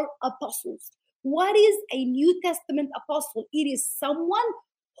are apostles. What is a New Testament apostle? It is someone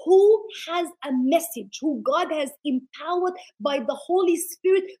who has a message, who God has empowered by the Holy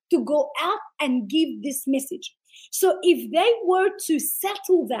Spirit to go out and give this message. So if they were to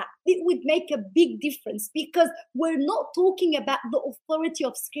settle that, it would make a big difference, because we're not talking about the authority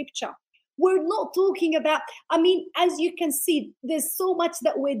of Scripture. We're not talking about, as you can see, there's so much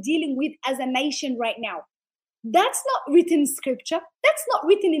that we're dealing with as a nation right now. That's not written in Scripture. That's not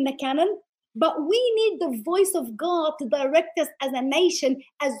written in the canon. But we need the voice of God to direct us as a nation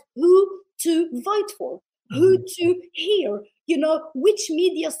as who to vote for, who to hear, which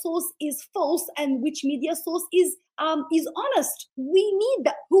media source is false and which media source is honest. We need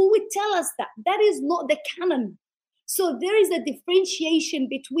that. Who would tell us that? That is not the canon. So there is a differentiation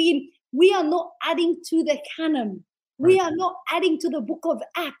between, we are not adding to the canon. We are not adding to the book of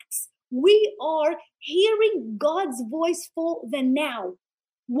Acts. We are hearing God's voice for the now.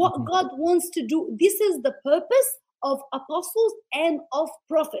 What God wants to do. This is the purpose of apostles and of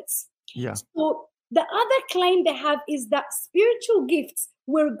prophets. Yeah. So the other claim they have is that spiritual gifts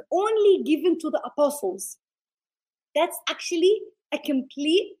were only given to the apostles. That's actually a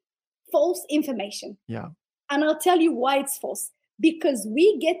complete false information. Yeah. And I'll tell you why it's false. Because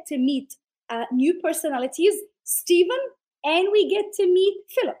we get to meet new personalities, Stephen, and we get to meet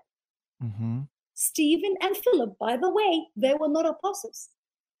Philip. Stephen and Philip, by the way, they were not apostles.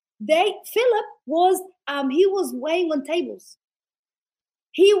 Philip was, he was weighing on tables.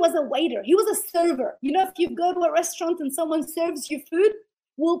 He was a waiter. He was a server. If you go to a restaurant and someone serves you food,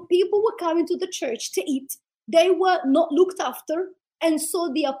 well, people were coming to the church to eat. They were not looked after. And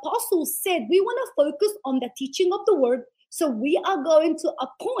so the apostles said, we want to focus on the teaching of the word. So we are going to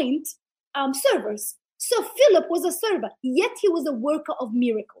appoint servers. So Philip was a server, yet he was a worker of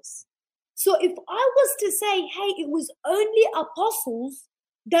miracles. So if I was to say, hey, it was only apostles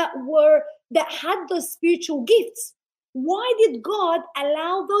that had those spiritual gifts, why did God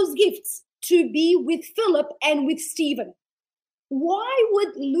allow those gifts to be with Philip and with Stephen? Why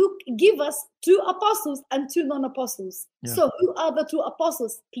would Luke give us 2 apostles and 2 non-apostles? Yeah. So who are the 2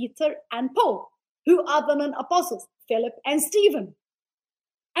 apostles? Peter and Paul. Who are the non-apostles? Philip and Stephen.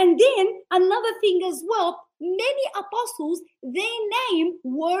 And then another thing as well, many apostles, their name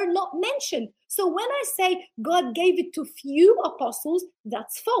were not mentioned. So when I say God gave it to few apostles,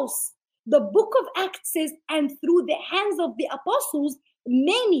 that's false. The book of Acts says, and through the hands of the apostles,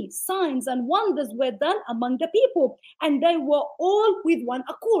 many signs and wonders were done among the people, and they were all with one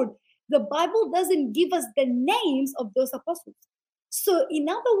accord. The Bible doesn't give us the names of those apostles. So in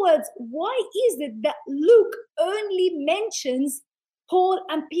other words, why is it that Luke only mentions Paul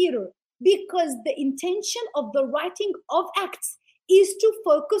and Peter? Because the intention of the writing of Acts is to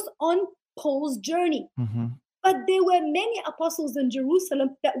focus on Paul's journey. But there were many apostles in Jerusalem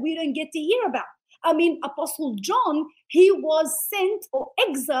that we don't get to hear about. Apostle John, he was sent or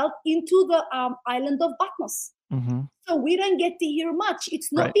exiled into the island of Patmos. So we don't get to hear much.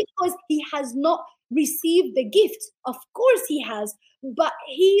 It's not because he has not received the gift. Of course he has. But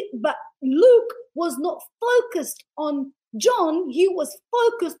Luke was not focused on John. He was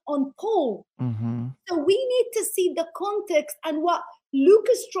focused on Paul. So we need to see the context and what Luke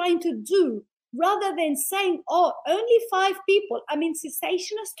is trying to do, rather than saying, oh, only 5 people.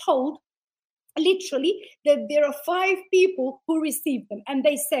 Cessationists hold literally that there are 5 people who received them. And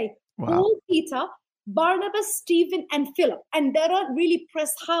they say, Paul, Peter, Barnabas, Stephen, and Philip. And they don't really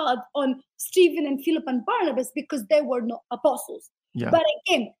press hard on Stephen and Philip and Barnabas because they were not apostles. Yeah. But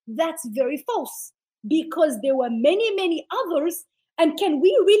again, that's very false, because there were many, many others. And can we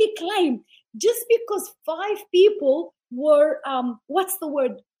really claim just because 5 people were,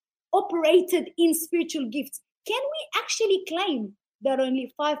 operated in spiritual gifts, can we actually claim that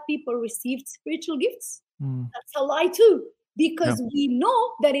only 5 people received spiritual gifts? That's a lie too, because we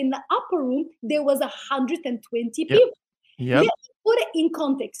know that in the upper room, there was 120 people. Let's put it in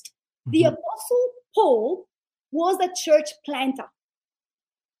context. The Apostle Paul was a church planter.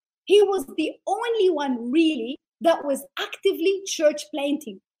 He was the only one really that was actively church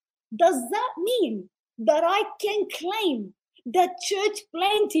planting. Does that mean that I can claim that church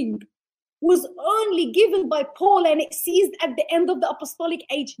planting was only given by Paul and it ceased at the end of the apostolic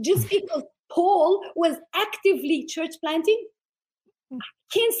age just because Paul was actively church planting?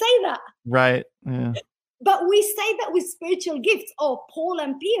 Can't say that. Right. Yeah. But we say that with spiritual gifts. Oh, Paul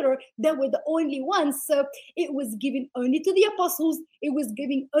and Peter, they were the only ones. So it was given only to the apostles. It was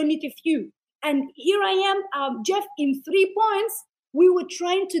given only to few. And here I am, Jeff, in 3 points, we were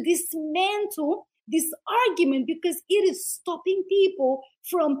trying to dismantle this argument because it is stopping people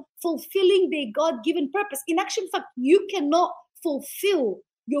from fulfilling their God-given purpose. In actual fact, you cannot fulfill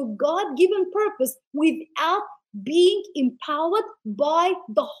your God-given purpose without being empowered by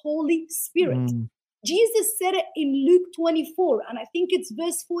the Holy Spirit. Jesus said it in Luke 24, and I think it's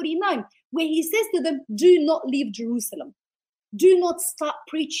verse 49, where he says to them, do not leave Jerusalem. Do not start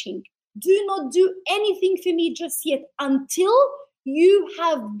preaching. Do not do anything for me just yet until you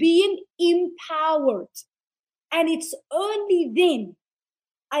have been empowered. And it's only then.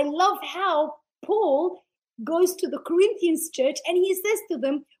 I love how Paul goes to the Corinthians church and he says to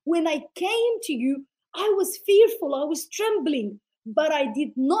them, when I came to you, I was fearful, I was trembling, but I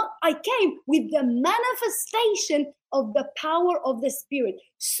came with the manifestation of the power of the Spirit,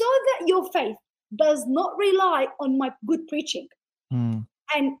 so that your faith does not rely on my good preaching.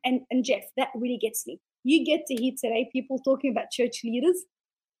 And Jeff, that really gets me. You get to hear today people talking about church leaders,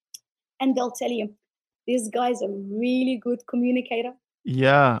 and they'll tell you, this guy's a really good communicator.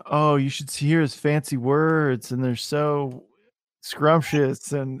 Yeah. Oh, you should hear his fancy words, and they're so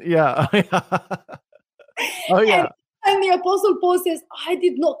scrumptious. And yeah. Oh, yeah. And the Apostle Paul says, I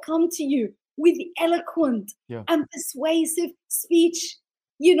did not come to you with eloquent and persuasive speech.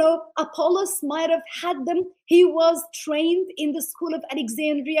 You know, Apollos might have had them. He was trained in the school of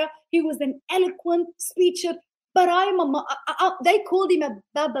Alexandria. He was an eloquent speaker. But they called him a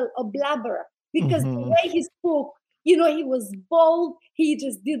blabberer, because the way he spoke, you know, he was bold. He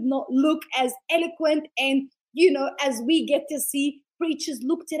just did not look as eloquent. And, you know, as we get to see preachers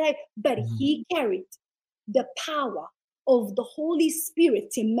look today, but he carried the power of the Holy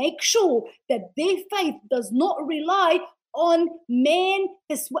Spirit to make sure that their faith does not rely on man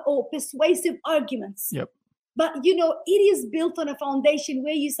or persuasive arguments. Yep. But, you know, it is built on a foundation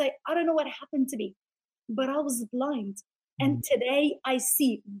where you say, I don't know what happened to me, but I was blind. And today I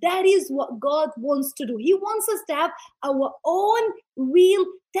see. That is what God wants to do. He wants us to have our own real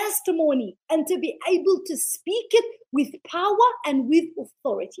testimony and to be able to speak it with power and with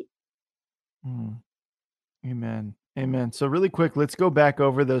authority. Amen. Amen. So really quick, let's go back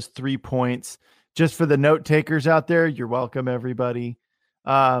over those 3 points. Just for the note takers out there, you're welcome, everybody.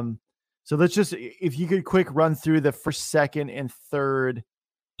 So let's just, if you could quick run through the first, second, and third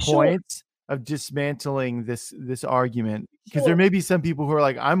points of dismantling this argument, because there may be some people who are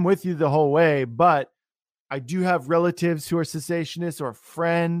like, I'm with you the whole way, but I do have relatives who are cessationists, or a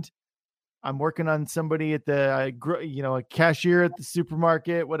friend. I'm working on somebody at the, a cashier at the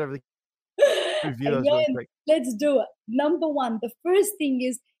supermarket, whatever. Let's do it. Number one, the first thing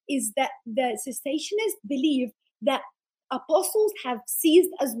is that the cessationists believe that apostles have ceased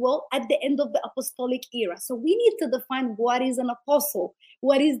as well at the end of the apostolic era. So we need to define what is an apostle,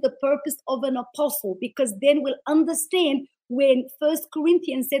 what is the purpose of an apostle, because then we'll understand when 1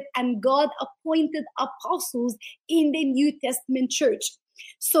 Corinthians said, and God appointed apostles in the New Testament church.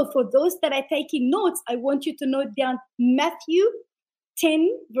 So for those that are taking notes, I want you to note down Matthew 10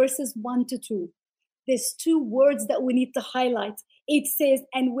 verses 1-2. There's 2 words that we need to highlight. It says,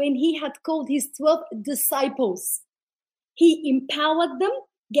 and when he had called his 12 disciples, he empowered them,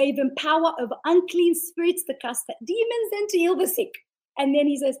 gave them power over unclean spirits to cast out demons and to heal the sick. And then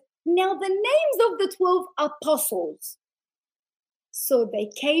he says, now the names of the 12 apostles. So they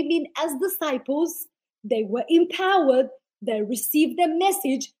came in as disciples. They were empowered. They received the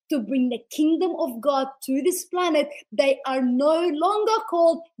message to bring the kingdom of God to this planet. They are no longer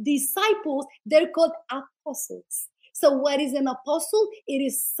called disciples. They're called apostles. So what is an apostle? It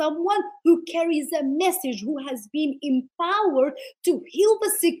is someone who carries a message, who has been empowered to heal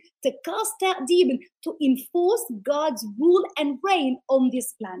the sick, to cast out demons, to enforce God's rule and reign on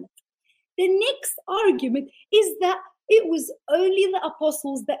this planet. The next argument is that it was only the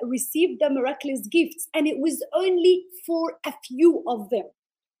apostles that received the miraculous gifts, and it was only for a few of them.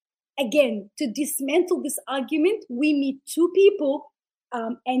 Again, to dismantle this argument, we meet 2 people,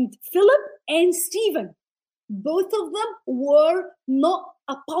 and Philip and Stephen. Both of them were not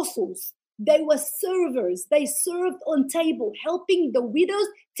apostles. They were servers. They served on table, helping the widows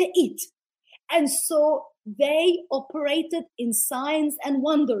to eat. And so they operated in signs and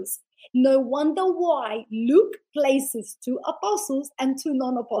wonders. No wonder why Luke places 2 apostles and 2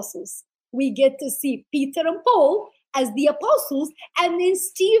 non-apostles. We get to see Peter and Paul as the apostles, and then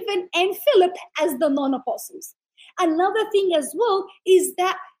Stephen and Philip as the non-apostles. Another thing as well is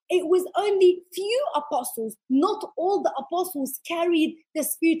that it was only few apostles. Not all the apostles carried the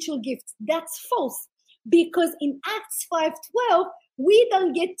spiritual gifts. That's false, because in Acts 5:12, we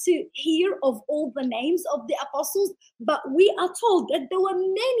don't get to hear of all the names of the apostles, but we are told that there were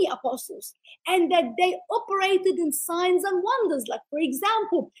many apostles and that they operated in signs and wonders. Like, for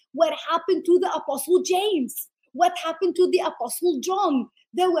example, what happened to the apostle James? What happened to the apostle John?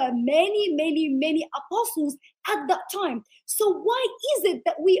 There were many, many, many apostles at that time. So why is it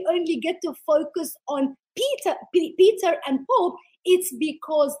that we only get to focus on Peter and Paul? It's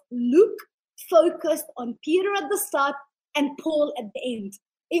because Luke focused on Peter at the start and Paul at the end.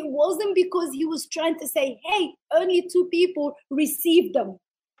 It wasn't because he was trying to say, hey, only 2 people received them.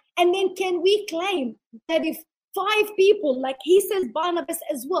 And then can we claim that if 5 people, like he says Barnabas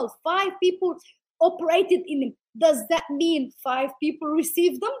as well, 5 people operated in him, does that mean 5 people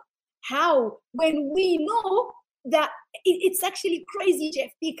received them? How? When we know that it's actually crazy,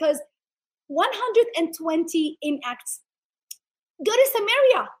 Jeff, because 120 in Acts, go to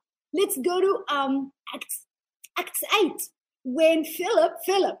Samaria. Let's go to Acts 8. When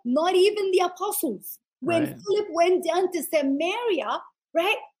Philip, not even the apostles, when Philip went down to Samaria,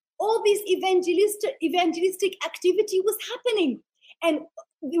 right? All this evangelistic activity was happening. And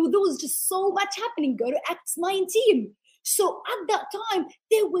there was just so much happening. Go to Acts 19. So at that time,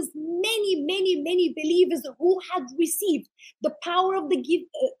 there was many, many, many believers who had received the power of the gift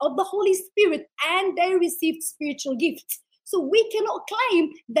of the Holy Spirit, and they received spiritual gifts. So we cannot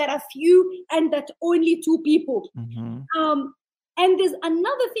claim that a few and that only 2 people. Mm-hmm. And there's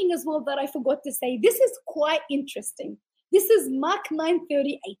another thing as well that I forgot to say. This is quite interesting. This is Mark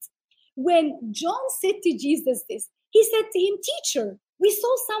 9:38. When John said to Jesus this, he said to him, "Teacher, we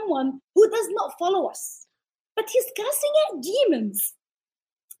saw someone who does not follow us, but he's casting out demons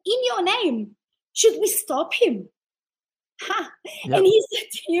in your name. Should we stop him?" Yep. And he said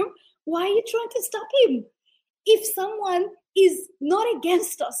to him, "Why are you trying to stop him? If someone is not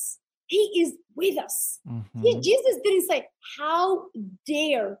against us, he is with us." Mm-hmm. Jesus didn't say, "How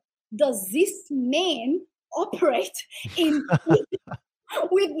dare does this man operate in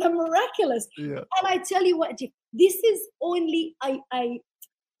with the miraculous?" Yeah. And I tell you what, Jeff, this is only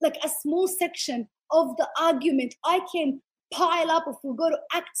like a small section of the argument I can pile up. If we go to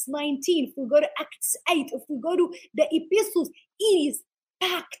Acts 19, if we go to Acts 8, if we go to the epistles, it is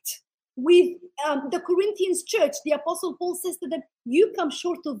packed with the Corinthians church. The Apostle Paul says to them, "You come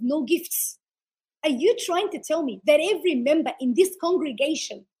short of no gifts." Are you trying to tell me that every member in this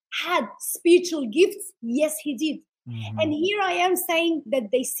congregation had spiritual gifts? Yes, he did. Mm-hmm. And here I am saying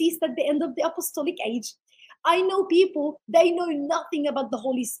that they ceased at the end of the apostolic age. I know people, they know nothing about the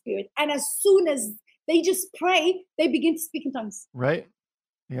Holy Spirit. And as soon as they just pray, they begin to speak in tongues. Right.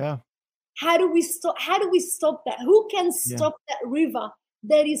 Yeah. How do we stop that? Who can stop that river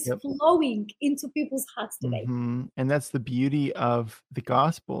that is flowing into people's hearts today? Mm-hmm. And that's the beauty of the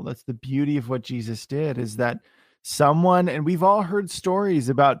gospel. That's the beauty of what Jesus did, is that someone, and we've all heard stories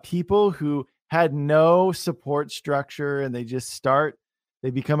about people who had no support structure and they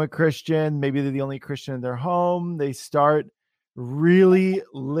become a Christian. Maybe they're the only Christian in their home. They start really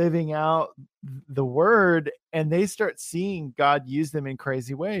living out the word, and they start seeing God use them in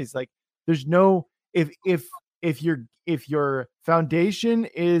crazy ways. Like there's no, if your foundation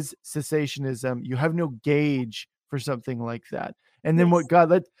is cessationism, you have no gauge for something like that. And then what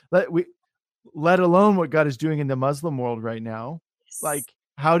God let alone what God is doing in the Muslim world right now. Like,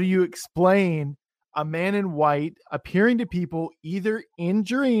 how do you explain a man in white appearing to people either in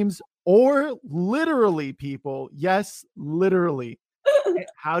dreams or literally people? Yes, literally.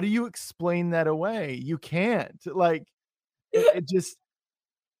 How do you explain that away? You can't. Like, it just,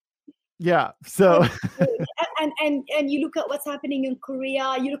 yeah. So, and you look at what's happening in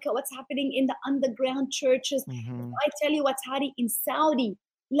Korea. You look at what's happening in the underground churches. Mm-hmm. I tell you what's happening in Saudi.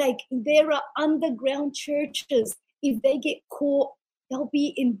 Like, there are underground churches. If they get caught, they'll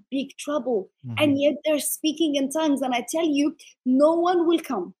be in big trouble. Mm-hmm. And yet they're speaking in tongues. And I tell you, no one will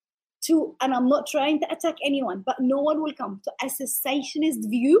come to, and I'm not trying to attack anyone, but no one will come to a cessationist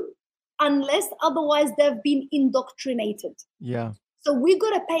view unless otherwise they've been indoctrinated. Yeah. So we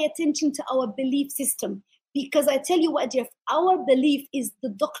got to pay attention to our belief system, because I tell you what, Jeff, our belief is the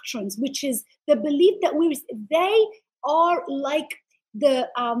doctrines, which is the belief that they are like the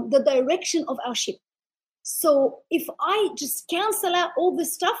direction of our ship. So if I just cancel out all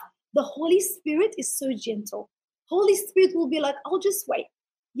this stuff, the Holy Spirit is so gentle. Holy Spirit will be like, "I'll just wait."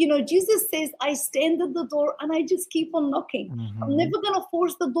 You know, Jesus says, "I stand at the door and I just keep on knocking." Mm-hmm. I'm never going to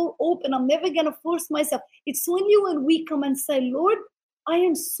force the door open. I'm never going to force myself. It's only when we come and say, "Lord, I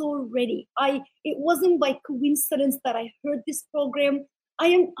am so ready. It wasn't by coincidence that I heard this program.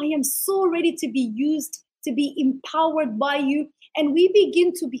 I am so ready to be used, to be empowered by you." And we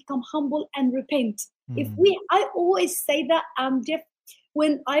begin to become humble and repent. I always say that, Jeff,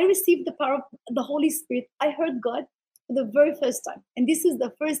 when I received the power of the Holy Spirit, I heard God for the very first time. And this is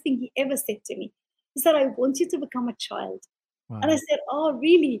the first thing he ever said to me. He said, "I want you to become a child." Wow. And I said, "Oh,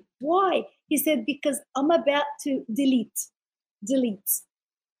 really? Why?" He said, "Because I'm about to delete.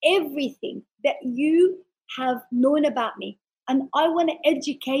 everything that you have known about me, and I want to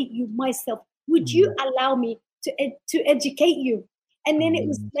educate you myself. Would you allow me to educate you? And then it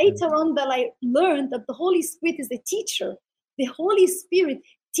was later on that I learned that the Holy Spirit is a teacher. The Holy Spirit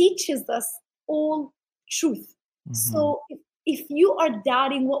teaches us all truth. So if you are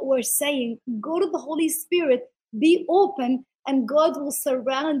doubting what we're saying, go to the Holy Spirit, be open, and God will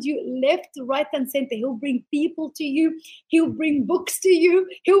surround you left, right, and center. He'll bring people to you. He'll bring books to you.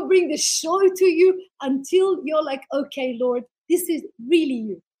 He'll bring the show to you until you're like, okay, Lord, this is really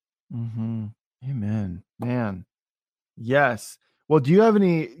you. Amen. Man. Yes. Well, do you have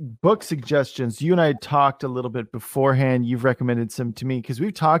any book suggestions? You and I had talked a little bit beforehand. You've recommended some to me because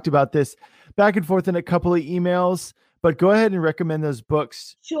we've talked about this back and forth in a couple of emails, but go ahead and recommend those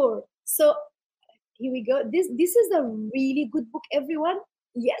books. Sure. So here we go. This is a really good book, everyone.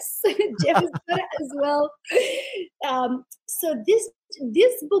 Yes, Jeff is good as well. So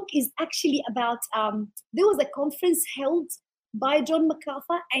this book is actually about, there was a conference held by John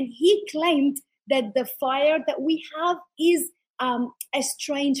MacArthur, and he claimed that the fire that we have is a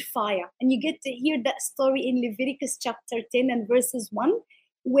strange fire. And you get to hear that story in Leviticus chapter 10 and verses 1,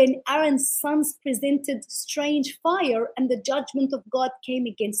 when Aaron's sons presented strange fire and the judgment of God came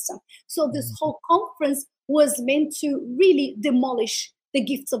against them. So this whole conference was meant to really demolish the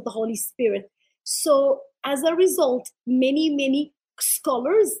gifts of the Holy Spirit. So as a result, many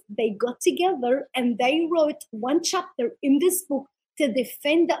scholars, they got together and they wrote one chapter in this book to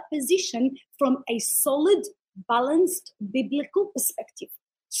defend that position from a solid, balanced biblical perspective.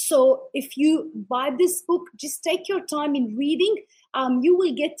 So if you buy this book, just take your time in reading. You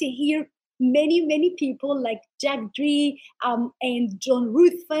will get to hear many people like Jack Dree and John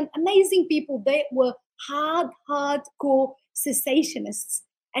Ruthven, amazing people. They were hardcore cessationists,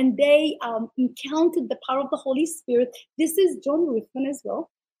 and they encountered the power of the Holy Spirit. This is John Ruthven as well,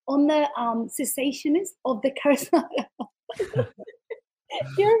 on the cessationist of the charismatic.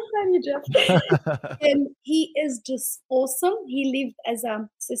 You're funny, Jeff. And he is just awesome. He lived as a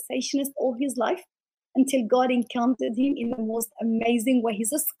cessationist all his life until God encountered him in the most amazing way.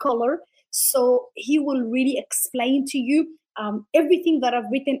 He's a scholar, so he will really explain to you everything that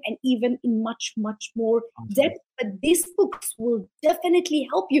I've written, and even in much more depth. But these books will definitely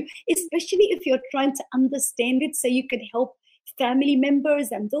help you, especially if you're trying to understand it so you could help family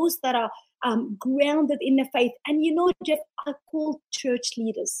members and those that are grounded in the faith. And you know, Jeff, I call church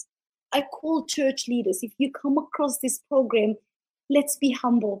leaders. If you come across this program, let's be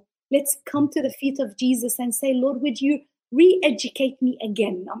humble. Let's come to the feet of Jesus and say, Lord, would you re-educate me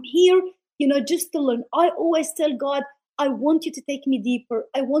again? I'm here, just to learn. I always tell God, I want you to take me deeper.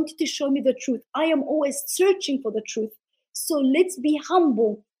 I want you to show me the truth. I am always searching for the truth. So let's be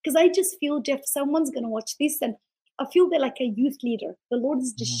humble, because I just feel, Jeff, someone's going to watch this and I feel they're like a youth leader. The Lord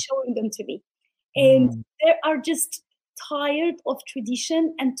is just showing them to me. And they are just tired of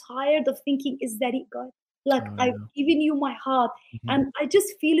tradition and tired of thinking, is that it, God? Like, I've given you my heart, and I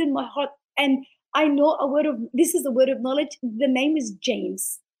just feel in my heart. And I know this is a word of knowledge. The name is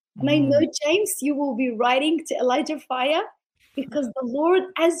James. And I know, James, you will be writing to ElijahFire, because the Lord,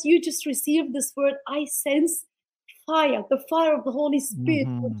 as you just received this word, I sense fire, the fire of the Holy Spirit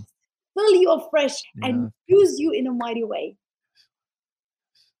will fill you afresh and use you in a mighty way.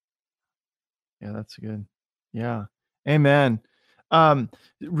 Yeah, that's good. Yeah. Amen.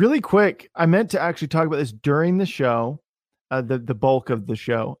 Really quick, I meant to actually talk about this during the show, the bulk of the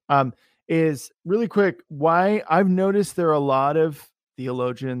show, is really quick why I've noticed there are a lot of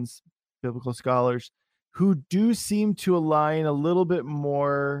theologians, biblical scholars, who do seem to align a little bit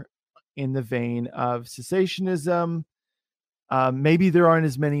more in the vein of cessationism. Maybe there aren't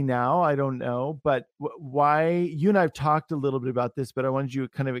as many now, I don't know, but why, you and I have talked a little bit about this, but I wanted you to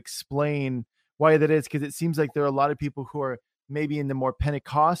kind of explain why that is, because it seems like there are a lot of people who are maybe in the more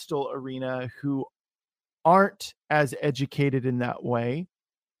Pentecostal arena who aren't as educated in that way.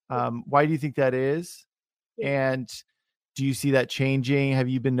 Why do you think that is? And do you see that changing? Have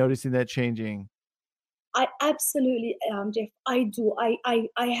you been noticing that changing? I absolutely, Jeff, I do. I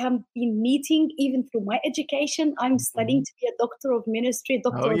have been meeting, even through my education. I'm studying to be a doctor of ministry,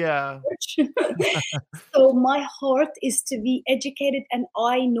 doctor of church. So my heart is to be educated, and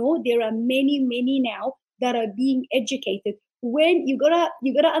I know there are many now that are being educated. When you gotta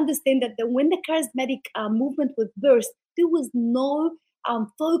understand that when the charismatic movement was birthed, there was no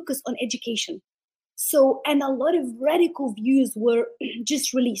focus on education. So, and a lot of radical views were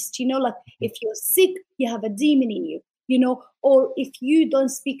just released, like if you're sick, you have a demon in you, or if you don't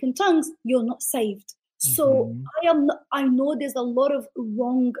speak in tongues, you're not saved. So Mhm. I know there's a lot of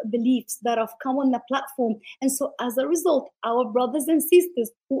wrong beliefs that have come on the platform. And so as a result, our brothers and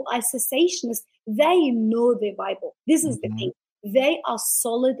sisters who are cessationists, they know the Bible. This is the thing. Mhm. They are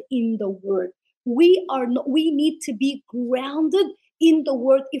solid in the word. We are not, we need to be grounded in the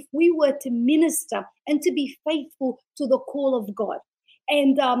word if we were to minister and to be faithful to the call of God.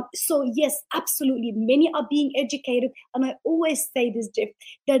 And so, yes, absolutely. Many are being educated. And I always say this, Jeff,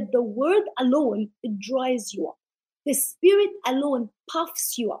 that the word alone, it dries you up. The spirit alone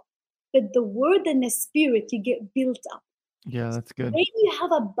puffs you up. But the word and the spirit, you get built up. Yeah, that's good. When you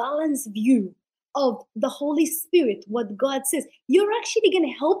have a balanced view of the Holy Spirit, what God says, you're actually going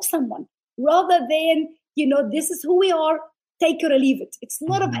to help someone rather than, this is who we are, take it or leave it. It's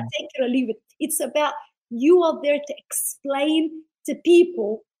not about Mhm. take it or leave it. It's about you are there to explain to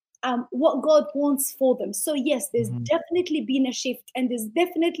people what God wants for them. So yes, there's Mhm. definitely been a shift, and there's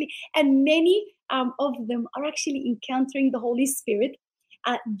definitely, and many of them are actually encountering the Holy Spirit.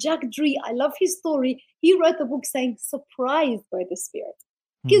 Jack Dree, I love his story. He wrote a book saying "Surprised by the Spirit,"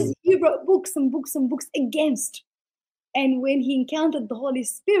 because Mhm. he wrote books and books and books against. And when he encountered the Holy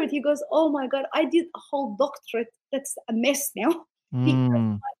Spirit, he goes, "Oh my God, I did a whole doctorate that's a mess now because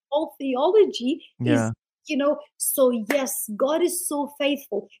Mm. my whole theology is." Yeah. So yes, God is so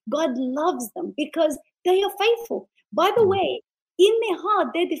faithful. God loves them because they are faithful. By the Yeah. way, in their heart,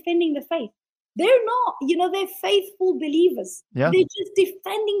 they're defending the faith. They're not, they're faithful believers. Yeah. They're just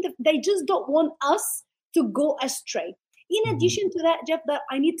defending they just don't want us to go astray. In Mhm. addition to that, Jeff, that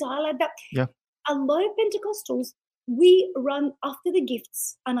I need to highlight that Yeah. a lot of Pentecostals, we run after the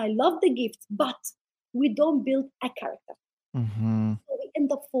gifts, and I love the gifts, but we don't build a character. Mhm. So we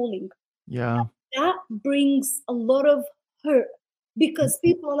end up falling. Yeah. That brings a lot of hurt because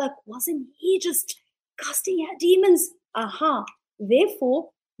people are like, wasn't he just casting out demons? Aha.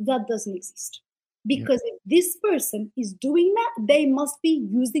 Therefore, that doesn't exist. Yeah. Because if this person is doing that, they must be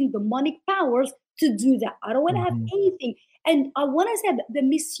using demonic powers to do that. I don't want to have Mhm. anything. And I want to say that the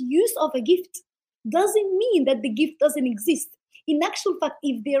misuse of a gift doesn't mean that the gift doesn't exist. In actual fact,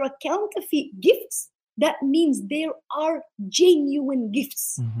 if there are counterfeit gifts, that means there are genuine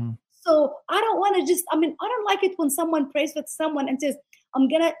gifts. Mhm. So I don't want to I don't like it when someone prays with someone and says, I'm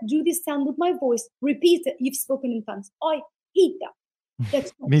going to do this sound with my voice, repeat it, you've spoken in tongues. I hate that.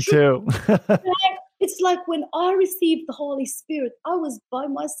 That's not Me true. too. Right? It's like when I received the Holy Spirit, I was by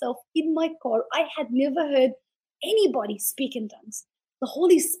myself in my car. I had never heard anybody speak in tongues. The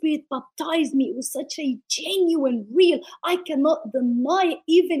Holy Spirit baptized me. It was such a genuine, real. I cannot deny it,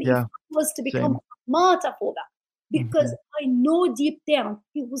 even if Yeah. I was to become Same. a martyr for that, because Mhm. I know deep down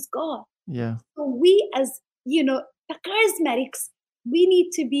it was God. Yeah. So we, as the charismatics, we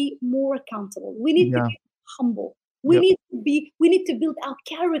need to be more accountable. We need to Yeah. be humble. Yep. We need to build our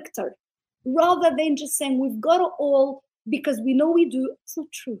character rather than just saying we've got it all because we know we do. It's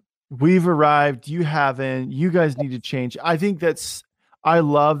not true. We've arrived. You haven't. You guys need to change. I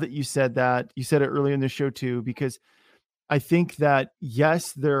love that you said that. You said it earlier in the show too, because I think that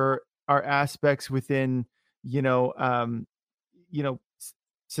yes, there are aspects within, you know, um,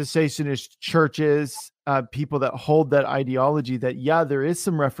 cessationist churches, people that hold that ideology that, yeah, there is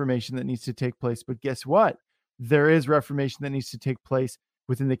some reformation that needs to take place. But guess what? There is reformation that needs to take place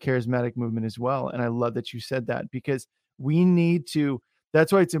within the charismatic movement as well. And I love that you said that because we need to,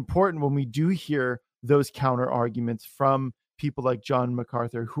 that's why it's important when we do hear those counter arguments from people like John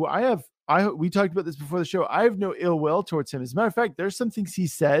MacArthur, who we talked about this before the show. I have no ill will towards him. As a matter of fact, there's some things he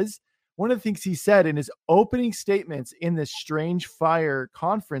says. One of the things he said in his opening statements in this Strange Fire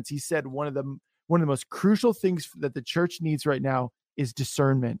conference, he said one of the most crucial things that the church needs right now is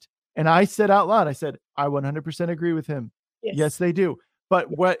discernment. And I said out loud, I said, I 100% agree with him. Yes, Yes. they do. But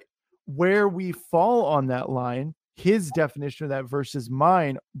where we fall on that line, his definition of that versus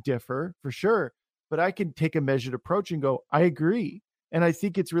mine differ for sure. But I can take a measured approach and go, I agree. And I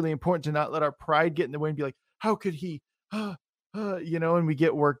think it's really important to not let our pride get in the way and be like, how could he? And we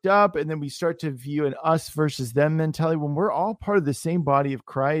get worked up, and then we start to view an us versus them mentality when we're all part of the same body of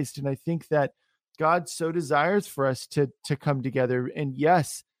Christ. And I think that God so desires for us to come together. And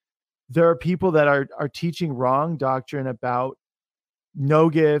yes, there are people that are teaching wrong doctrine about no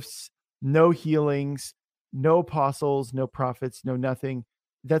gifts, no healings, no apostles, no prophets, no nothing.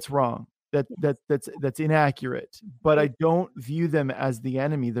 That's wrong. That's inaccurate. But I don't view them as the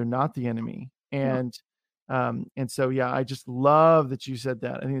enemy. They're not the enemy. And so yeah, I just love that you said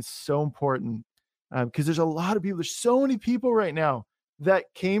that. I think it's so important because there's a lot of people. There's so many people right now that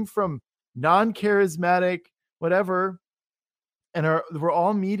came from non-charismatic, whatever, and we're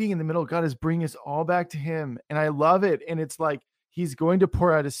all meeting in the middle. God is bringing us all back to Him, and I love it. And it's like he's going to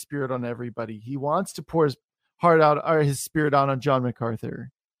pour out his spirit on everybody. He wants to pour his heart out, or his spirit out on John MacArthur.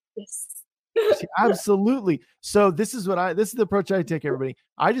 Yes. Absolutely. So this is the approach I take, everybody.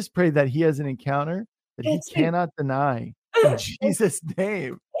 I just pray that he has an encounter that he cannot deny in Jesus'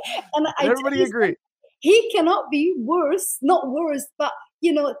 name. And everybody agree. He cannot be not worse, but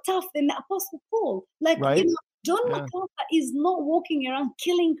tough than the Apostle Paul. Like, right? John MacArthur is not walking around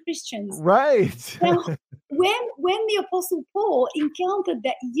killing Christians. Right. Now, when the Apostle Paul encountered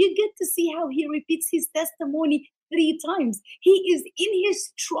that, you get to see how he repeats his testimony 3 times. He is in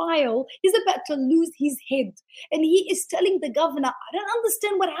his trial. He's about to lose his head. And he is telling the governor, I don't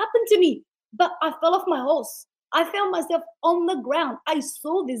understand what happened to me, but I fell off my horse. I found myself on the ground. I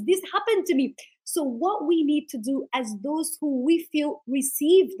saw this. This happened to me. So what we need to do as those who we feel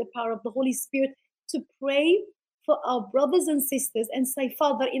receive the power of the Holy Spirit, to pray for our brothers and sisters and say,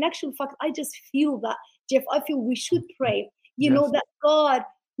 Father, in actual fact, I just feel that, Jeff, I feel we should pray. You know, that God,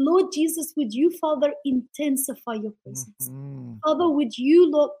 Lord Jesus, would you, Father, intensify your presence? Father, would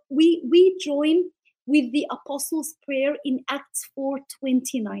you, Lord, we join with the apostles' prayer in Acts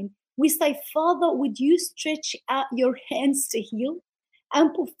 4:29. We say, Father, would you stretch out your hands to heal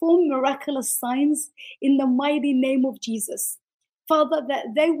and perform miraculous signs in the mighty name of Jesus. Father, that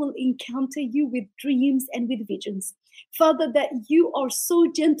they will encounter you with dreams and with visions. Father, that you are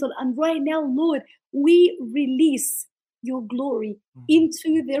so gentle. And right now, Lord, we release your glory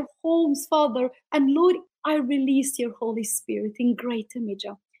into their homes, Father. And Lord, I release your Holy Spirit in greater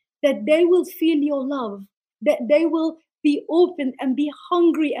measure, that they will feel your love, that they will be open and be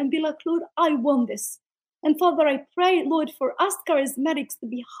hungry and be like, Lord, I want this. And Father, I pray, Lord, for us charismatics to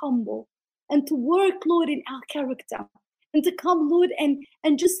be humble and to work, Lord, in our character and to come, Lord, and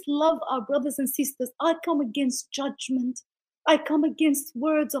just love our brothers and sisters. I come against judgment. I come against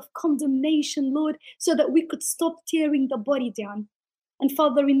words of condemnation, Lord, so that we could stop tearing the body down. And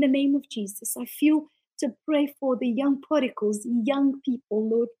Father, in the name of Jesus, I feel to pray for the young prodigals, young people,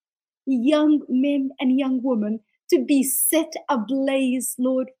 Lord, young men and young women, to be set ablaze,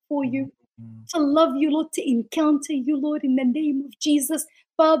 Lord, for you, to love you, Lord, to encounter you, Lord, in the name of Jesus.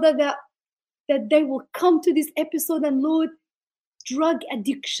 Father, that they will come to this episode, and Lord, drug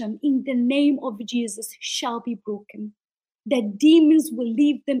addiction in the name of Jesus shall be broken. That demons will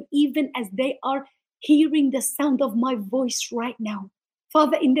leave them even as they are hearing the sound of my voice right now.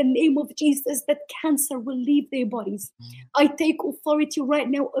 Father, in the name of Jesus, that cancer will leave their bodies. I take authority right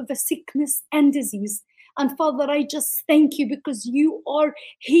now over sickness and disease. And Father, I just thank you because you are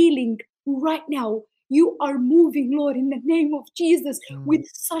healing right now. You are moving, Lord, in the name of Jesus with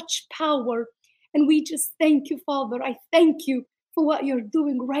such power. And we just thank you, Father. I thank you for what you're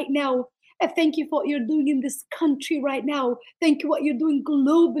doing right now. I thank you for what you're doing in this country right now. Thank you what you're doing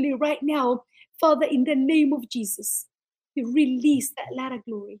globally right now. Father, in the name of Jesus, you release that latter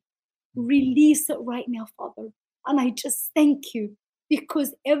glory. Release it right now, Father. And I just thank you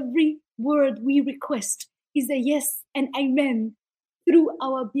because every word we request is a yes and amen through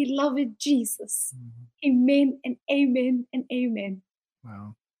our beloved Jesus. Amen and amen and amen.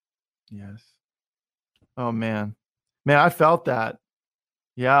 Wow. Yes. Oh, man. Man, I felt that.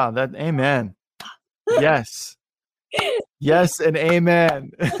 Yeah, that amen. Yes. Yes and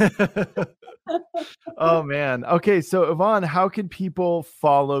amen. Oh, man. Okay, so Yvonne, how can people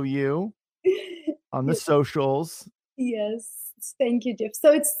follow you on the socials? Yes, thank you, Jeff.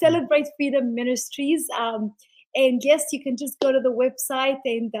 So it's Celebrate Freedom Ministries. And yes, you can just go to the website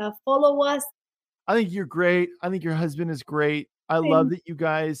and follow us. I think you're great. I think your husband is great. I love that you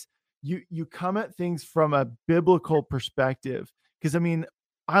guys, you come at things from a biblical perspective. Because, I mean,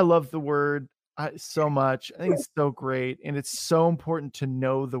 I love the word so much. I think it's so great. And it's so important to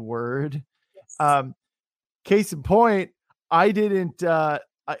know the word. Yes. Case in point, I didn't,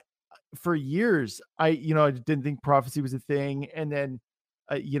 for years, I didn't think prophecy was a thing. And then,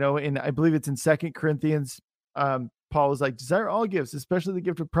 and I believe it's in 2 Corinthians, Paul was like, desire all gifts, especially the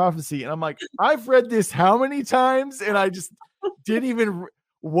gift of prophecy. And I'm like, I've read this how many times? And I just didn't even,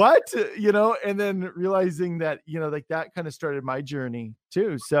 and then realizing that, like that kind of started my journey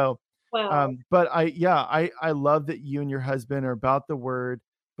too. So, wow. But I love that you and your husband are about the word,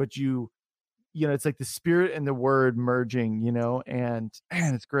 but it's like the spirit and the word merging, and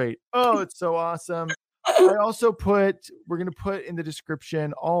it's great. Oh, it's so awesome. I also we're going to put in the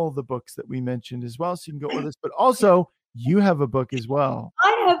description all the books that we mentioned as well. So you can go with us, but also you have a book as well.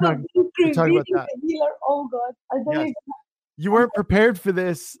 I have a book, Revealing the Healer. Oh God. I don't even. You weren't prepared for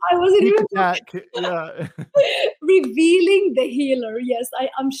this. I wasn't even Yeah. Revealing the Healer. Yes.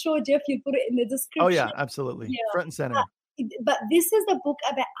 I'm sure Jeff, you put it in the description. Oh yeah, absolutely. Yeah. Front and center. But this is a book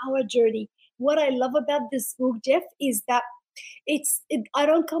about our journey. What I love about this book, Jeff, is that I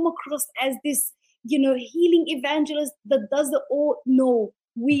don't come across as this, healing evangelist that does it all. No,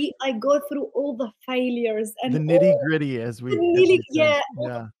 I go through all the failures and the nitty gritty, as we say. all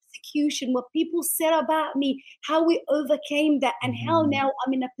the persecution, what people said about me, how we overcame that, and how now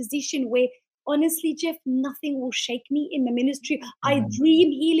I'm in a position where, honestly, Jeff, nothing will shake me in the ministry. I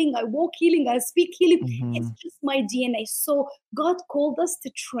dream healing, I walk healing, I speak healing. It's just my DNA. So God called us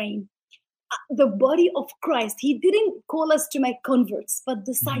to train the body of Christ. He didn't call us to make converts, but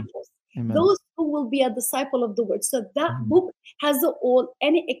disciples. Amen. Those who will be a disciple of the word. So that book has it all,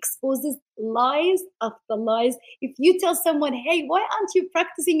 and it exposes lies after lies. If you tell someone, hey, why aren't you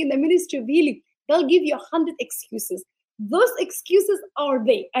practicing in the ministry of healing? They'll give you 100 excuses. Those excuses are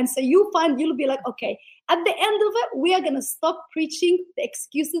there. And so you'll be like, okay, at the end of it, we are going to stop preaching the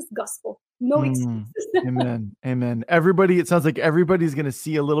excuses gospel. No excuses. Amen. Amen. It sounds like everybody's going to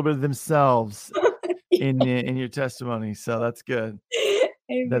see a little bit of themselves in your testimony. So that's good.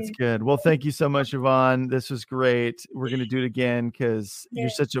 Amen. That's good. Well, thank you so much, YVON. This was great. We're going to do it again because you're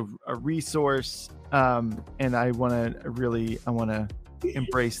such a resource. And I want to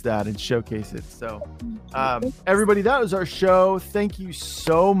embrace that and showcase it. So everybody, that was our show. Thank you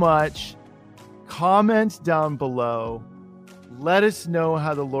so much. Comment down below. Let us know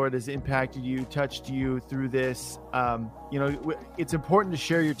how the Lord has impacted you, touched you through this. It's important to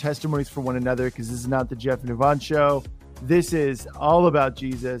share your testimonies for one another, because this is not the Jeff and YVON show. This is all about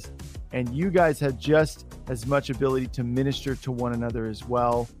Jesus, and you guys have just as much ability to minister to one another as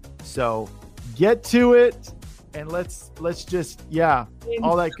well. So get to it, and let's just,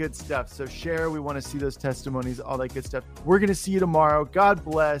 all that good stuff. So share. We want to see those testimonies, all that good stuff. We're going to see you tomorrow. God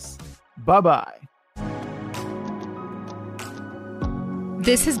bless. Bye-bye.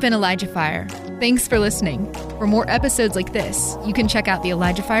 This has been ElijahFire. Thanks for listening. For more episodes like this, you can check out the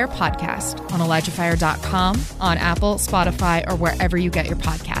ElijahFire podcast on ElijahFire.com, on Apple, Spotify, or wherever you get your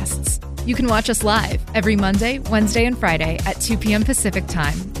podcasts. You can watch us live every Monday, Wednesday, and Friday at 2 p.m. Pacific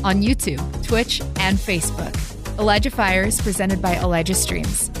Time on YouTube, Twitch, and Facebook. ElijahFire is presented by Elijah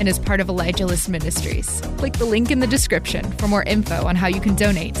Streams and is part of Elijah List Ministries. Click the link in the description for more info on how you can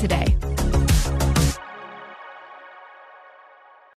donate today.